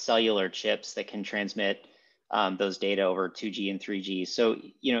have cellular chips that can transmit those data over 2G and 3G. So,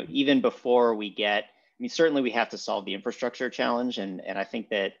 even before we get, certainly we have to solve the infrastructure challenge. And I think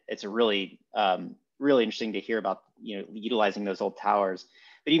that it's a really interesting to hear about, utilizing those old towers.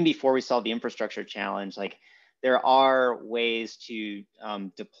 But even before we solve the infrastructure challenge, like, there are ways to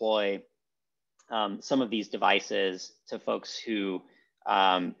deploy some of these devices to folks who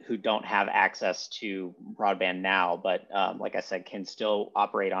don't have access to broadband now, but like I said, can still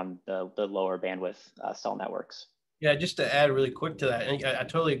operate on the lower bandwidth cell networks. Yeah, just to add really quick to that, and I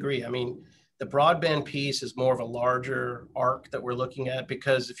totally agree. I mean, the broadband piece is more of a larger arc that we're looking at,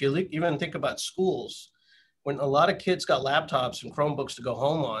 because if you even think about schools, when a lot of kids got laptops and Chromebooks to go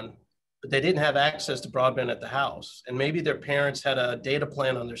home on, but they didn't have access to broadband at the house, and maybe their parents had a data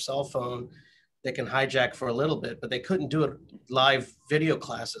plan on their cell phone they can hijack for a little bit, but they couldn't do it live video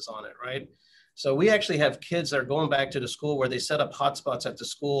classes on it, right? So we actually have kids that are going back to the school where they set up hotspots at the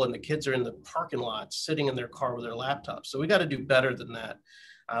school, and the kids are in the parking lot sitting in their car with their laptops. So we got to do better than that.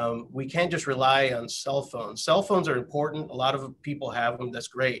 We can't just rely on cell phones. Cell phones are important. A lot of people have them. That's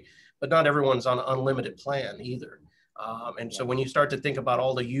great. But not everyone's on an unlimited plan either. And so when you start to think about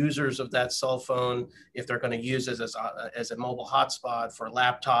all the users of that cell phone, if they're going to use it as a mobile hotspot for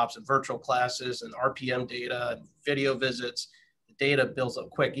laptops and virtual classes and RPM data and video visits, the data builds up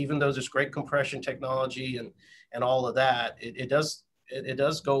quick. Even though there's great compression technology and all of that, it does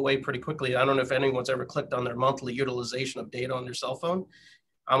go away pretty quickly. I don't know if anyone's ever clicked on their monthly utilization of data on their cell phone.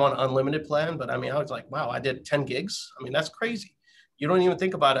 I'm on an unlimited plan, but I mean, I was like, wow, I did 10 gigs. I mean, that's crazy. You don't even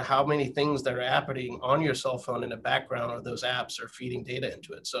think about it, how many things that are happening on your cell phone in the background of those apps are feeding data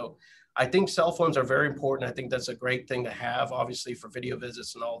into it. So I think cell phones are very important. I think that's a great thing to have, obviously, for video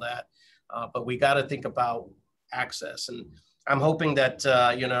visits and all that. But we got to think about access. And I'm hoping that,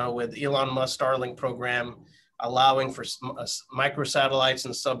 with Elon Musk Starlink program, allowing for microsatellites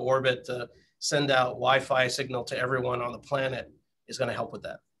in suborbit to send out Wi-Fi signal to everyone on the planet is going to help with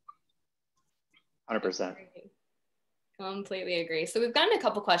that. 100%. Completely agree. So we've gotten a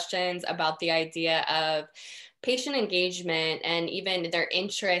couple questions about the idea of patient engagement and even their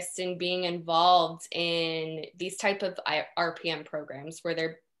interest in being involved in these type of RPM programs where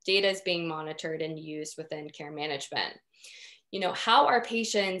their data is being monitored and used within care management. How are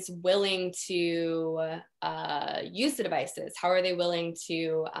patients willing to use the devices? How are they willing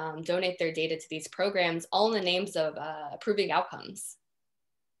to donate their data to these programs, all in the names of improving outcomes?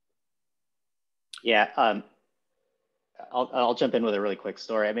 Yeah, I'll jump in with a really quick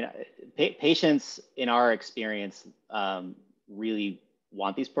story. I mean, patients in our experience really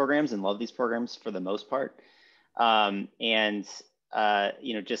want these programs and love these programs for the most part.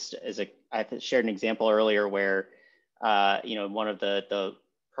 Just as I shared an example earlier where, one of the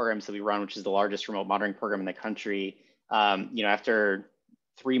programs that we run, which is the largest remote monitoring program in the country, after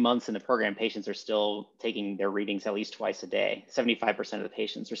 3 months in the program, patients are still taking their readings at least twice a day. 75% of the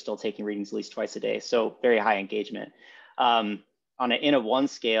patients are still taking readings at least twice a day. So very high engagement. On an N of 1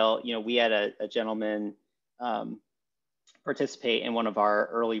 scale, we had a gentleman participate in one of our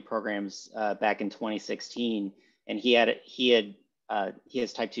early programs back in 2016, and he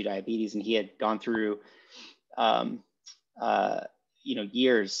has type 2 diabetes, and he had gone through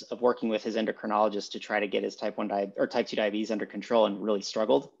years of working with his endocrinologist to try to get his type 2 diabetes under control, and really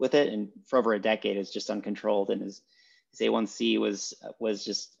struggled with it. And for over a decade, it's just uncontrolled. And his A1C was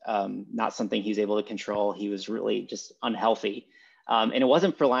just not something he was able to control. He was really just unhealthy. And it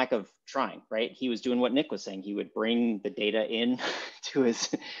wasn't for lack of trying, right? He was doing what Nick was saying. He would bring the data in to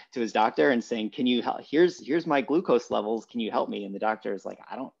his doctor and saying, "Can you help? Here's my glucose levels. Can you help me?" And the doctor is like,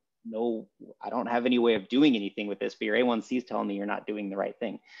 "I don't know. I don't have any way of doing anything with this, but your A1C is telling me you're not doing the right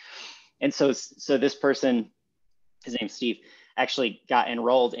thing." And so this person, his name's Steve, actually got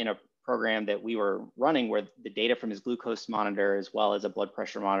enrolled in a program that we were running where the data from his glucose monitor, as well as a blood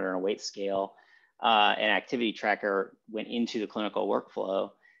pressure monitor and a weight scale, an activity tracker, went into the clinical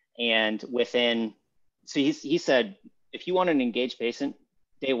workflow. And he said, if you want an engaged patient,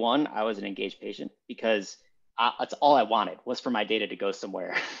 day one, I was an engaged patient, because that's all I wanted was for my data to go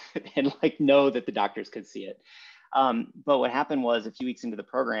somewhere and know that the doctors could see it. But what happened was, a few weeks into the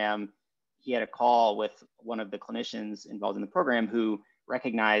program, he had a call with one of the clinicians involved in the program who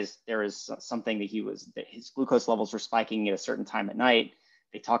recognized there was something that his glucose levels were spiking at a certain time at night.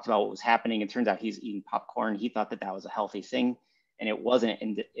 They talked about what was happening. It turns out he's eating popcorn. He thought that was a healthy thing, and it wasn't,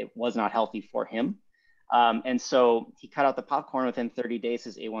 and it was not healthy for him. And so he cut out the popcorn. Within 30 days,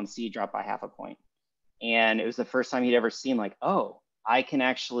 his A1C dropped by 0.5 point. And it was the first time he'd ever seen I can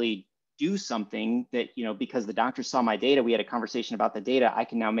actually do something that, because the doctor saw my data, we had a conversation about the data, I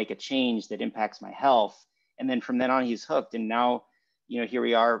can now make a change that impacts my health. And then from then on, he's hooked. And now, here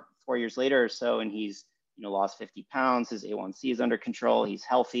we are 4 years later or so, and he's, lost 50 pounds. His A1C is under control. He's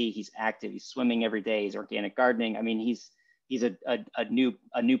healthy. He's active. He's swimming every day. He's organic gardening. I mean, he's a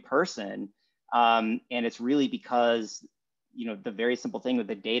new person. And it's really because, the very simple thing with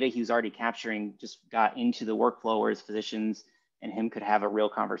the data he was already capturing just got into the workflow where his physicians and him could have a real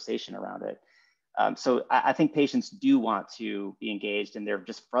conversation around it. So I think patients do want to be engaged, and they're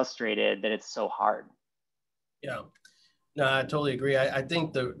just frustrated that it's so hard. Yeah, no, I totally agree. I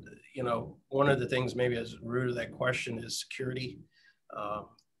think one of the things maybe as root of that question is security.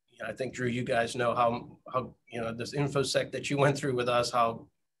 I think, Drew, you guys know how this InfoSec that you went through with us, how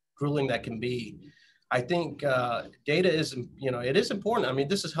grueling that can be. I think data is, it is important. I mean,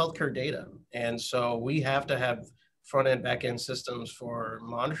 this is healthcare data. And so we have to have front end, back end systems for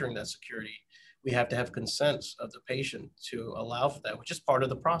monitoring that security. We have to have consents of the patient to allow for that, which is part of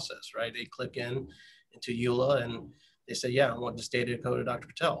the process, right? They click into EULA and they say, yeah, I want this data to go to Dr.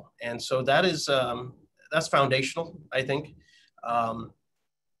 Patel. And so that is, that's foundational, I think.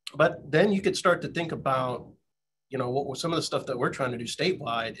 But then you could start to think about, what some of the stuff that we're trying to do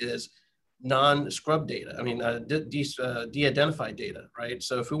statewide is, non-scrub data. I mean, de-identified data, right?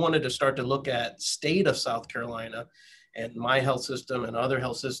 So if we wanted to start to look at state of South Carolina, and my health system and other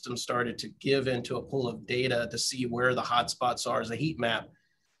health systems started to give into a pool of data to see where the hotspots are as a heat map,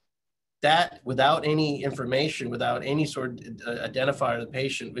 that without any information, without any sort of identifier of the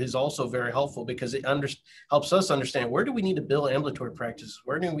patient is also very helpful, because it helps us understand, where do we need to build ambulatory practices?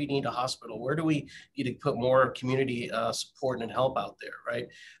 Where do we need a hospital? Where do we need to put more community support and help out there, right?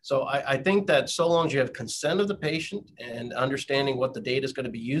 So I think that so long as you have consent of the patient and understanding what the data is going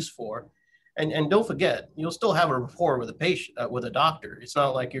to be used for, and don't forget, you'll still have a rapport with a patient, with a doctor. It's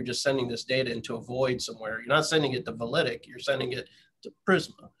not like you're just sending this data into a void somewhere. You're not sending it to Validic, you're sending it to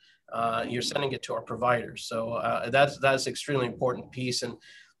Prisma. You're sending it to our providers. So that's extremely important piece, and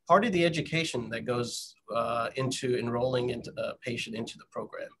part of the education that goes into enrolling into a patient into the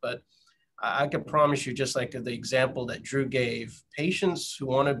program. But I can promise you, just like the example that Drew gave, patients who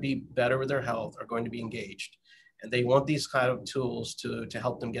want to be better with their health are going to be engaged, and they want these kind of tools to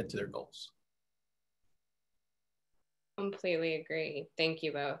help them get to their goals. Completely agree. Thank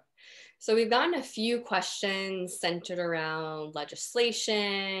you both. So we've gotten a few questions centered around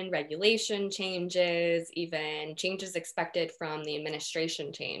legislation, regulation changes, even changes expected from the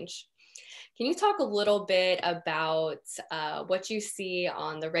administration change. Can you talk a little bit about what you see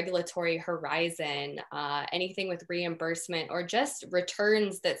on the regulatory horizon, anything with reimbursement or just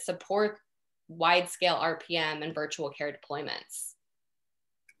returns that support wide-scale RPM and virtual care deployments?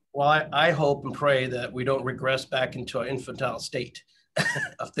 Well, I hope and pray that we don't regress back into our infantile state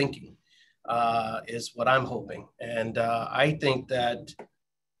of thinking, is what I'm hoping. And I think that,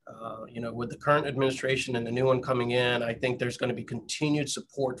 with the current administration and the new one coming in, I think there's going to be continued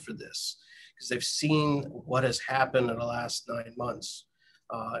support for this, because they've seen what has happened in the last 9 months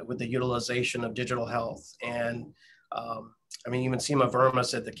with the utilization of digital health. And even Seema Verma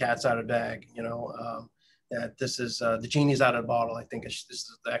said the cat's out of the bag, that this is the genie's out of the bottle. I think this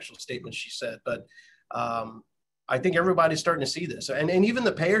is the actual statement she said. But I think everybody's starting to see this. And even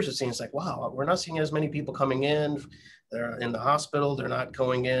the payers are seeing, it's like, wow, we're not seeing as many people coming in. They're in the hospital. They're not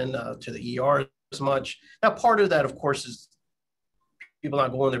going in to the ER as much. Now, part of that, of course, is people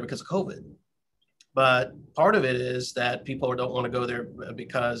not going there because of COVID. But part of it is that people don't want to go there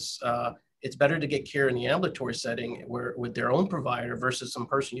because it's better to get care in the ambulatory setting with their own provider versus some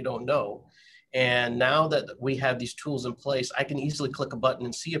person you don't know. And now that we have these tools in place, I can easily click a button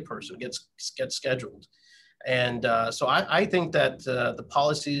and see a person get scheduled. And so I think that the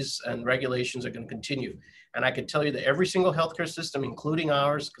policies and regulations are going to continue. And I can tell you that every single healthcare system, including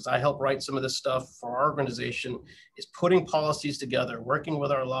ours, because I help write some of this stuff for our organization, is putting policies together, working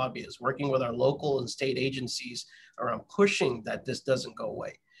with our lobbyists, working with our local and state agencies around pushing that this doesn't go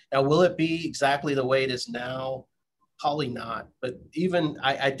away. Now, will it be exactly the way it is now? Probably not. But even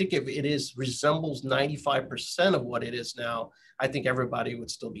I think if it resembles 95% of what it is now, I think everybody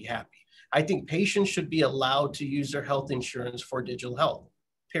would still be happy. I think patients should be allowed to use their health insurance for digital health,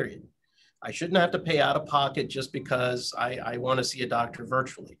 period. I shouldn't have to pay out of pocket just because I want to see a doctor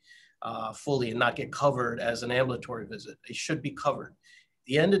virtually, fully, and not get covered as an ambulatory visit. They should be covered. At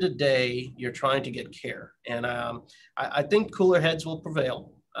the end of the day, you're trying to get care. And I think cooler heads will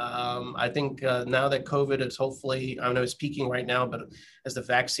prevail. I think now that COVID is hopefully, I know it's peaking right now, but as the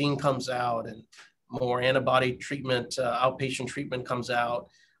vaccine comes out and more antibody treatment, outpatient treatment comes out,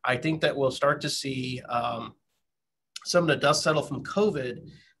 I think that we'll start to see some of the dust settle from COVID.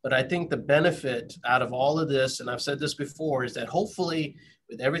 But I think the benefit out of all of this, and I've said this before, is that hopefully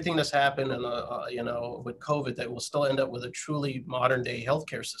with everything that's happened and with COVID, that we'll still end up with a truly modern day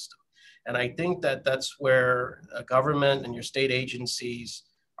healthcare system. And I think that that's where government and your state agencies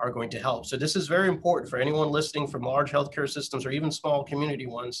are going to help. So this is very important for anyone listening from large healthcare systems or even small community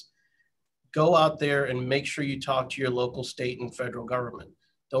ones. Go out there and make sure you talk to your local, state, and federal government.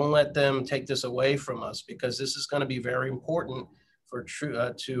 Don't let them take this away from us, because this is going to be very important for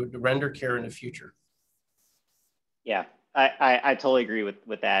to render care in the future. Yeah, I totally agree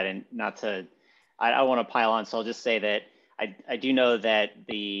with that. And I want to pile on. So I'll just say that I do know that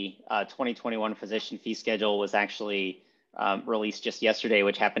the 2021 physician fee schedule was actually released just yesterday,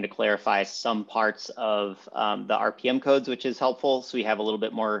 which happened to clarify some parts of the RPM codes, which is helpful. So we have a little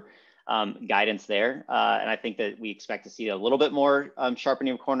bit more guidance there. And I think that we expect to see a little bit more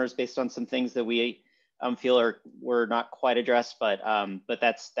sharpening of corners based on some things that we feel were not quite addressed, but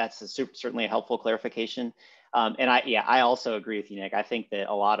that's certainly a helpful clarification. And I also agree with you, Nick. I think that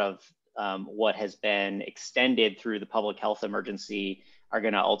a lot of what has been extended through the public health emergency are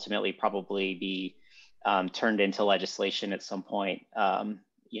going to ultimately probably be turned into legislation at some point,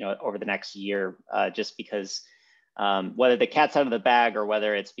 over the next year, just because Whether the cat's out of the bag or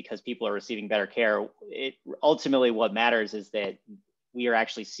whether it's because people are receiving better care, ultimately what matters is that we are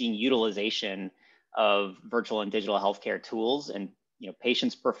actually seeing utilization of virtual and digital healthcare tools, and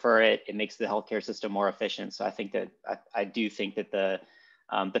patients prefer it. It makes the healthcare system more efficient. So I think that I do think that the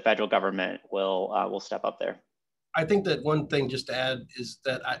federal government will step up there. I think that one thing just to add is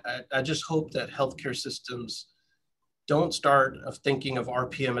that I just hope that healthcare systems don't start thinking of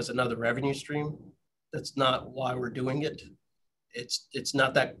RPM as another revenue stream. That's not why we're doing it. It's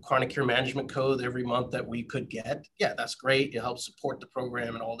not that chronic care management code every month that we could get. Yeah, that's great. It helps support the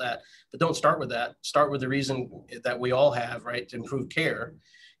program and all that. But don't start with that. Start with the reason that we all have, right, to improve care.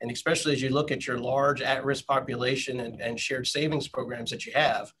 And especially as you look at your large at-risk population and shared savings programs that you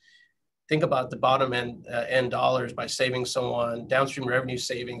have, think about the bottom end dollars by saving someone, downstream revenue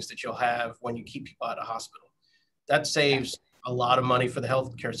savings that you'll have when you keep people out of hospital. That saves a lot of money for the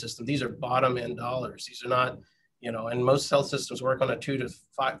healthcare system. These are bottom end dollars. These are not, and most health systems work on a 2 to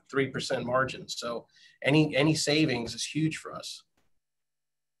 3% margin. So any savings is huge for us.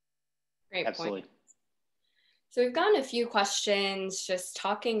 Great Absolutely. point. So we've gotten a few questions just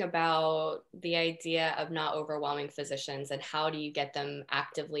talking about the idea of not overwhelming physicians and how do you get them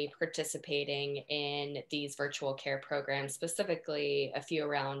actively participating in these virtual care programs, specifically a few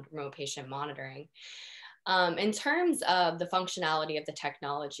around remote patient monitoring. In terms of the functionality of the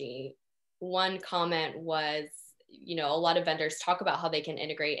technology, one comment was, a lot of vendors talk about how they can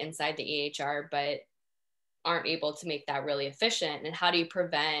integrate inside the EHR, but aren't able to make that really efficient. And how do you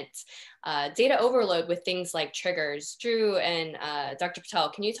prevent data overload with things like triggers? Drew and Dr. Patel,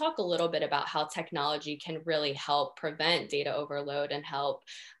 can you talk a little bit about how technology can really help prevent data overload and help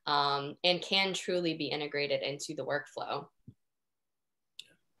and can truly be integrated into the workflow?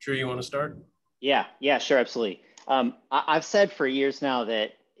 Drew, you want to start? Yeah, sure, absolutely. I've said for years now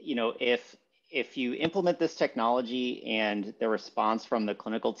that, if you implement this technology and the response from the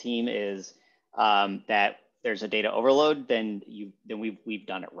clinical team is that there's a data overload, then we've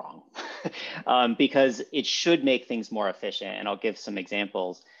done it wrong. Because it should make things more efficient, and I'll give some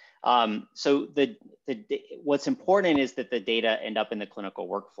examples. So what's important is that the data end up in the clinical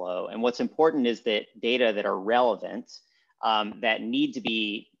workflow, and what's important is that data that are relevant, that need to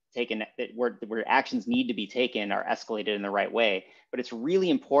be taken, where actions need to be taken, are escalated in the right way. But it's really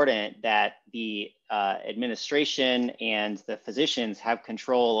important that the administration and the physicians have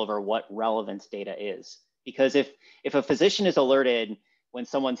control over what relevant data is. Because if a physician is alerted when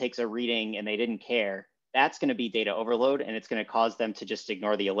someone takes a reading and they didn't care, that's going to be data overload, and it's going to cause them to just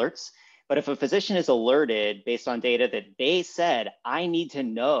ignore the alerts. But if a physician is alerted based on data that they said, I need to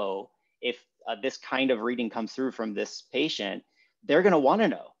know if this kind of reading comes through from this patient, they're going to want to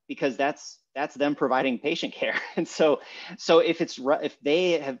know, because that's them providing patient care. And so if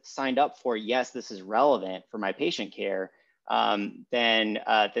they have signed up for, yes, this is relevant for my patient care, then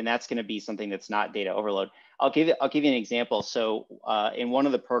that's going to be something that's not data overload. I'll give you an example. So in one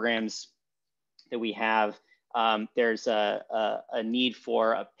of the programs that we have, there's a need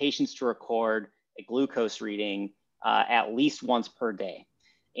for patients to record a glucose reading at least once per day.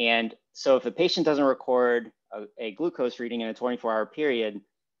 And so if a patient doesn't record a glucose reading in a 24-hour period,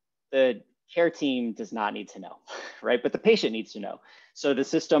 the care team does not need to know, right? But the patient needs to know. So the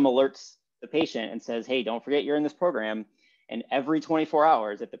system alerts the patient and says, hey, don't forget you're in this program. And every 24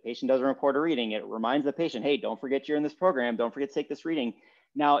 hours, if the patient doesn't report a reading, it reminds the patient, hey, don't forget you're in this program. Don't forget to take this reading.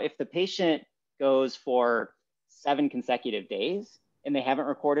 Now, if the patient goes for 7 consecutive days and they haven't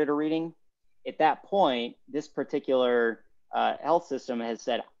recorded a reading, at that point, this particular health system has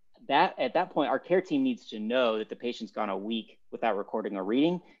said that at that point, our care team needs to know that the patient's gone a week without recording a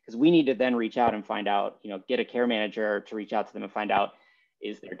reading, because we need to then reach out and find out, get a care manager to reach out to them and find out,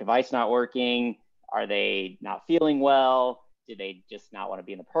 is their device not working? Are they not feeling well? Do they just not want to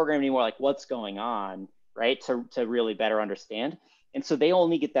be in the program anymore? Like, what's going on, right? To really better understand. And so they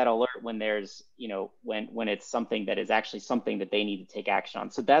only get that alert when there's, when it's something that is actually something that they need to take action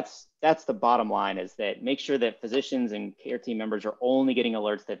on. So that's the bottom line, is that make sure that physicians and care team members are only getting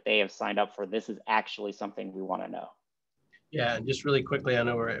alerts that they have signed up for. This is actually something we want to know. Yeah, and just really quickly, I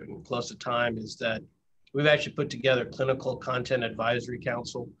know we're close to time, is that we've actually put together a clinical content advisory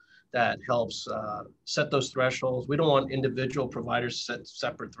council that helps set those thresholds. We don't want individual providers to set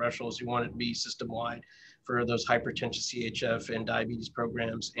separate thresholds. We want it to be system-wide for those hypertension, CHF, and diabetes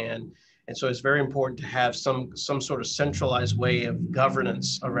programs. And so it's very important to have some sort of centralized way of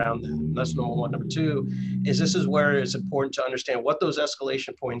governance around them. That's number one. Number two is this is where it's important to understand what those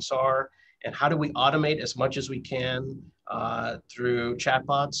escalation points are and how do we automate as much as we can through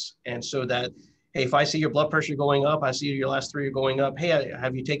chatbots. And so that, hey, if I see your blood pressure going up, I see your last 3 are going up. Hey,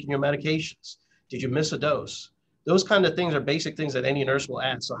 have you taken your medications? Did you miss a dose? Those kind of things are basic things that any nurse will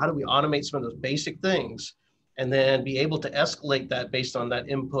ask. So how do we automate some of those basic things and then be able to escalate that based on that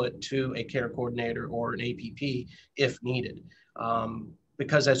input to a care coordinator or an APP if needed?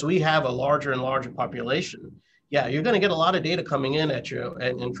 Because as we have a larger and larger population, yeah, you're going to get a lot of data coming in at you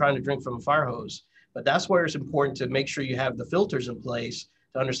and trying to drink from a fire hose. But that's where it's important to make sure you have the filters in place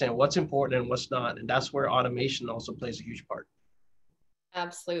to understand what's important and what's not. And that's where automation also plays a huge part.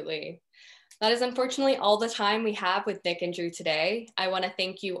 Absolutely. That is unfortunately all the time we have with Nick and Drew today. I want to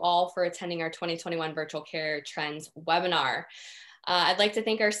thank you all for attending our 2021 Virtual Care Trends webinar. I'd like to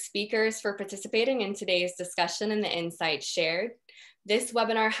thank our speakers for participating in today's discussion and the insights shared. This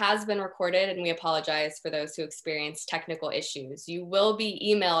webinar has been recorded and we apologize for those who experienced technical issues. You will be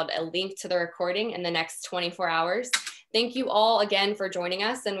emailed a link to the recording in the next 24 hours. Thank you all again for joining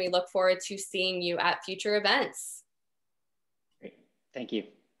us and we look forward to seeing you at future events. Great. Thank you.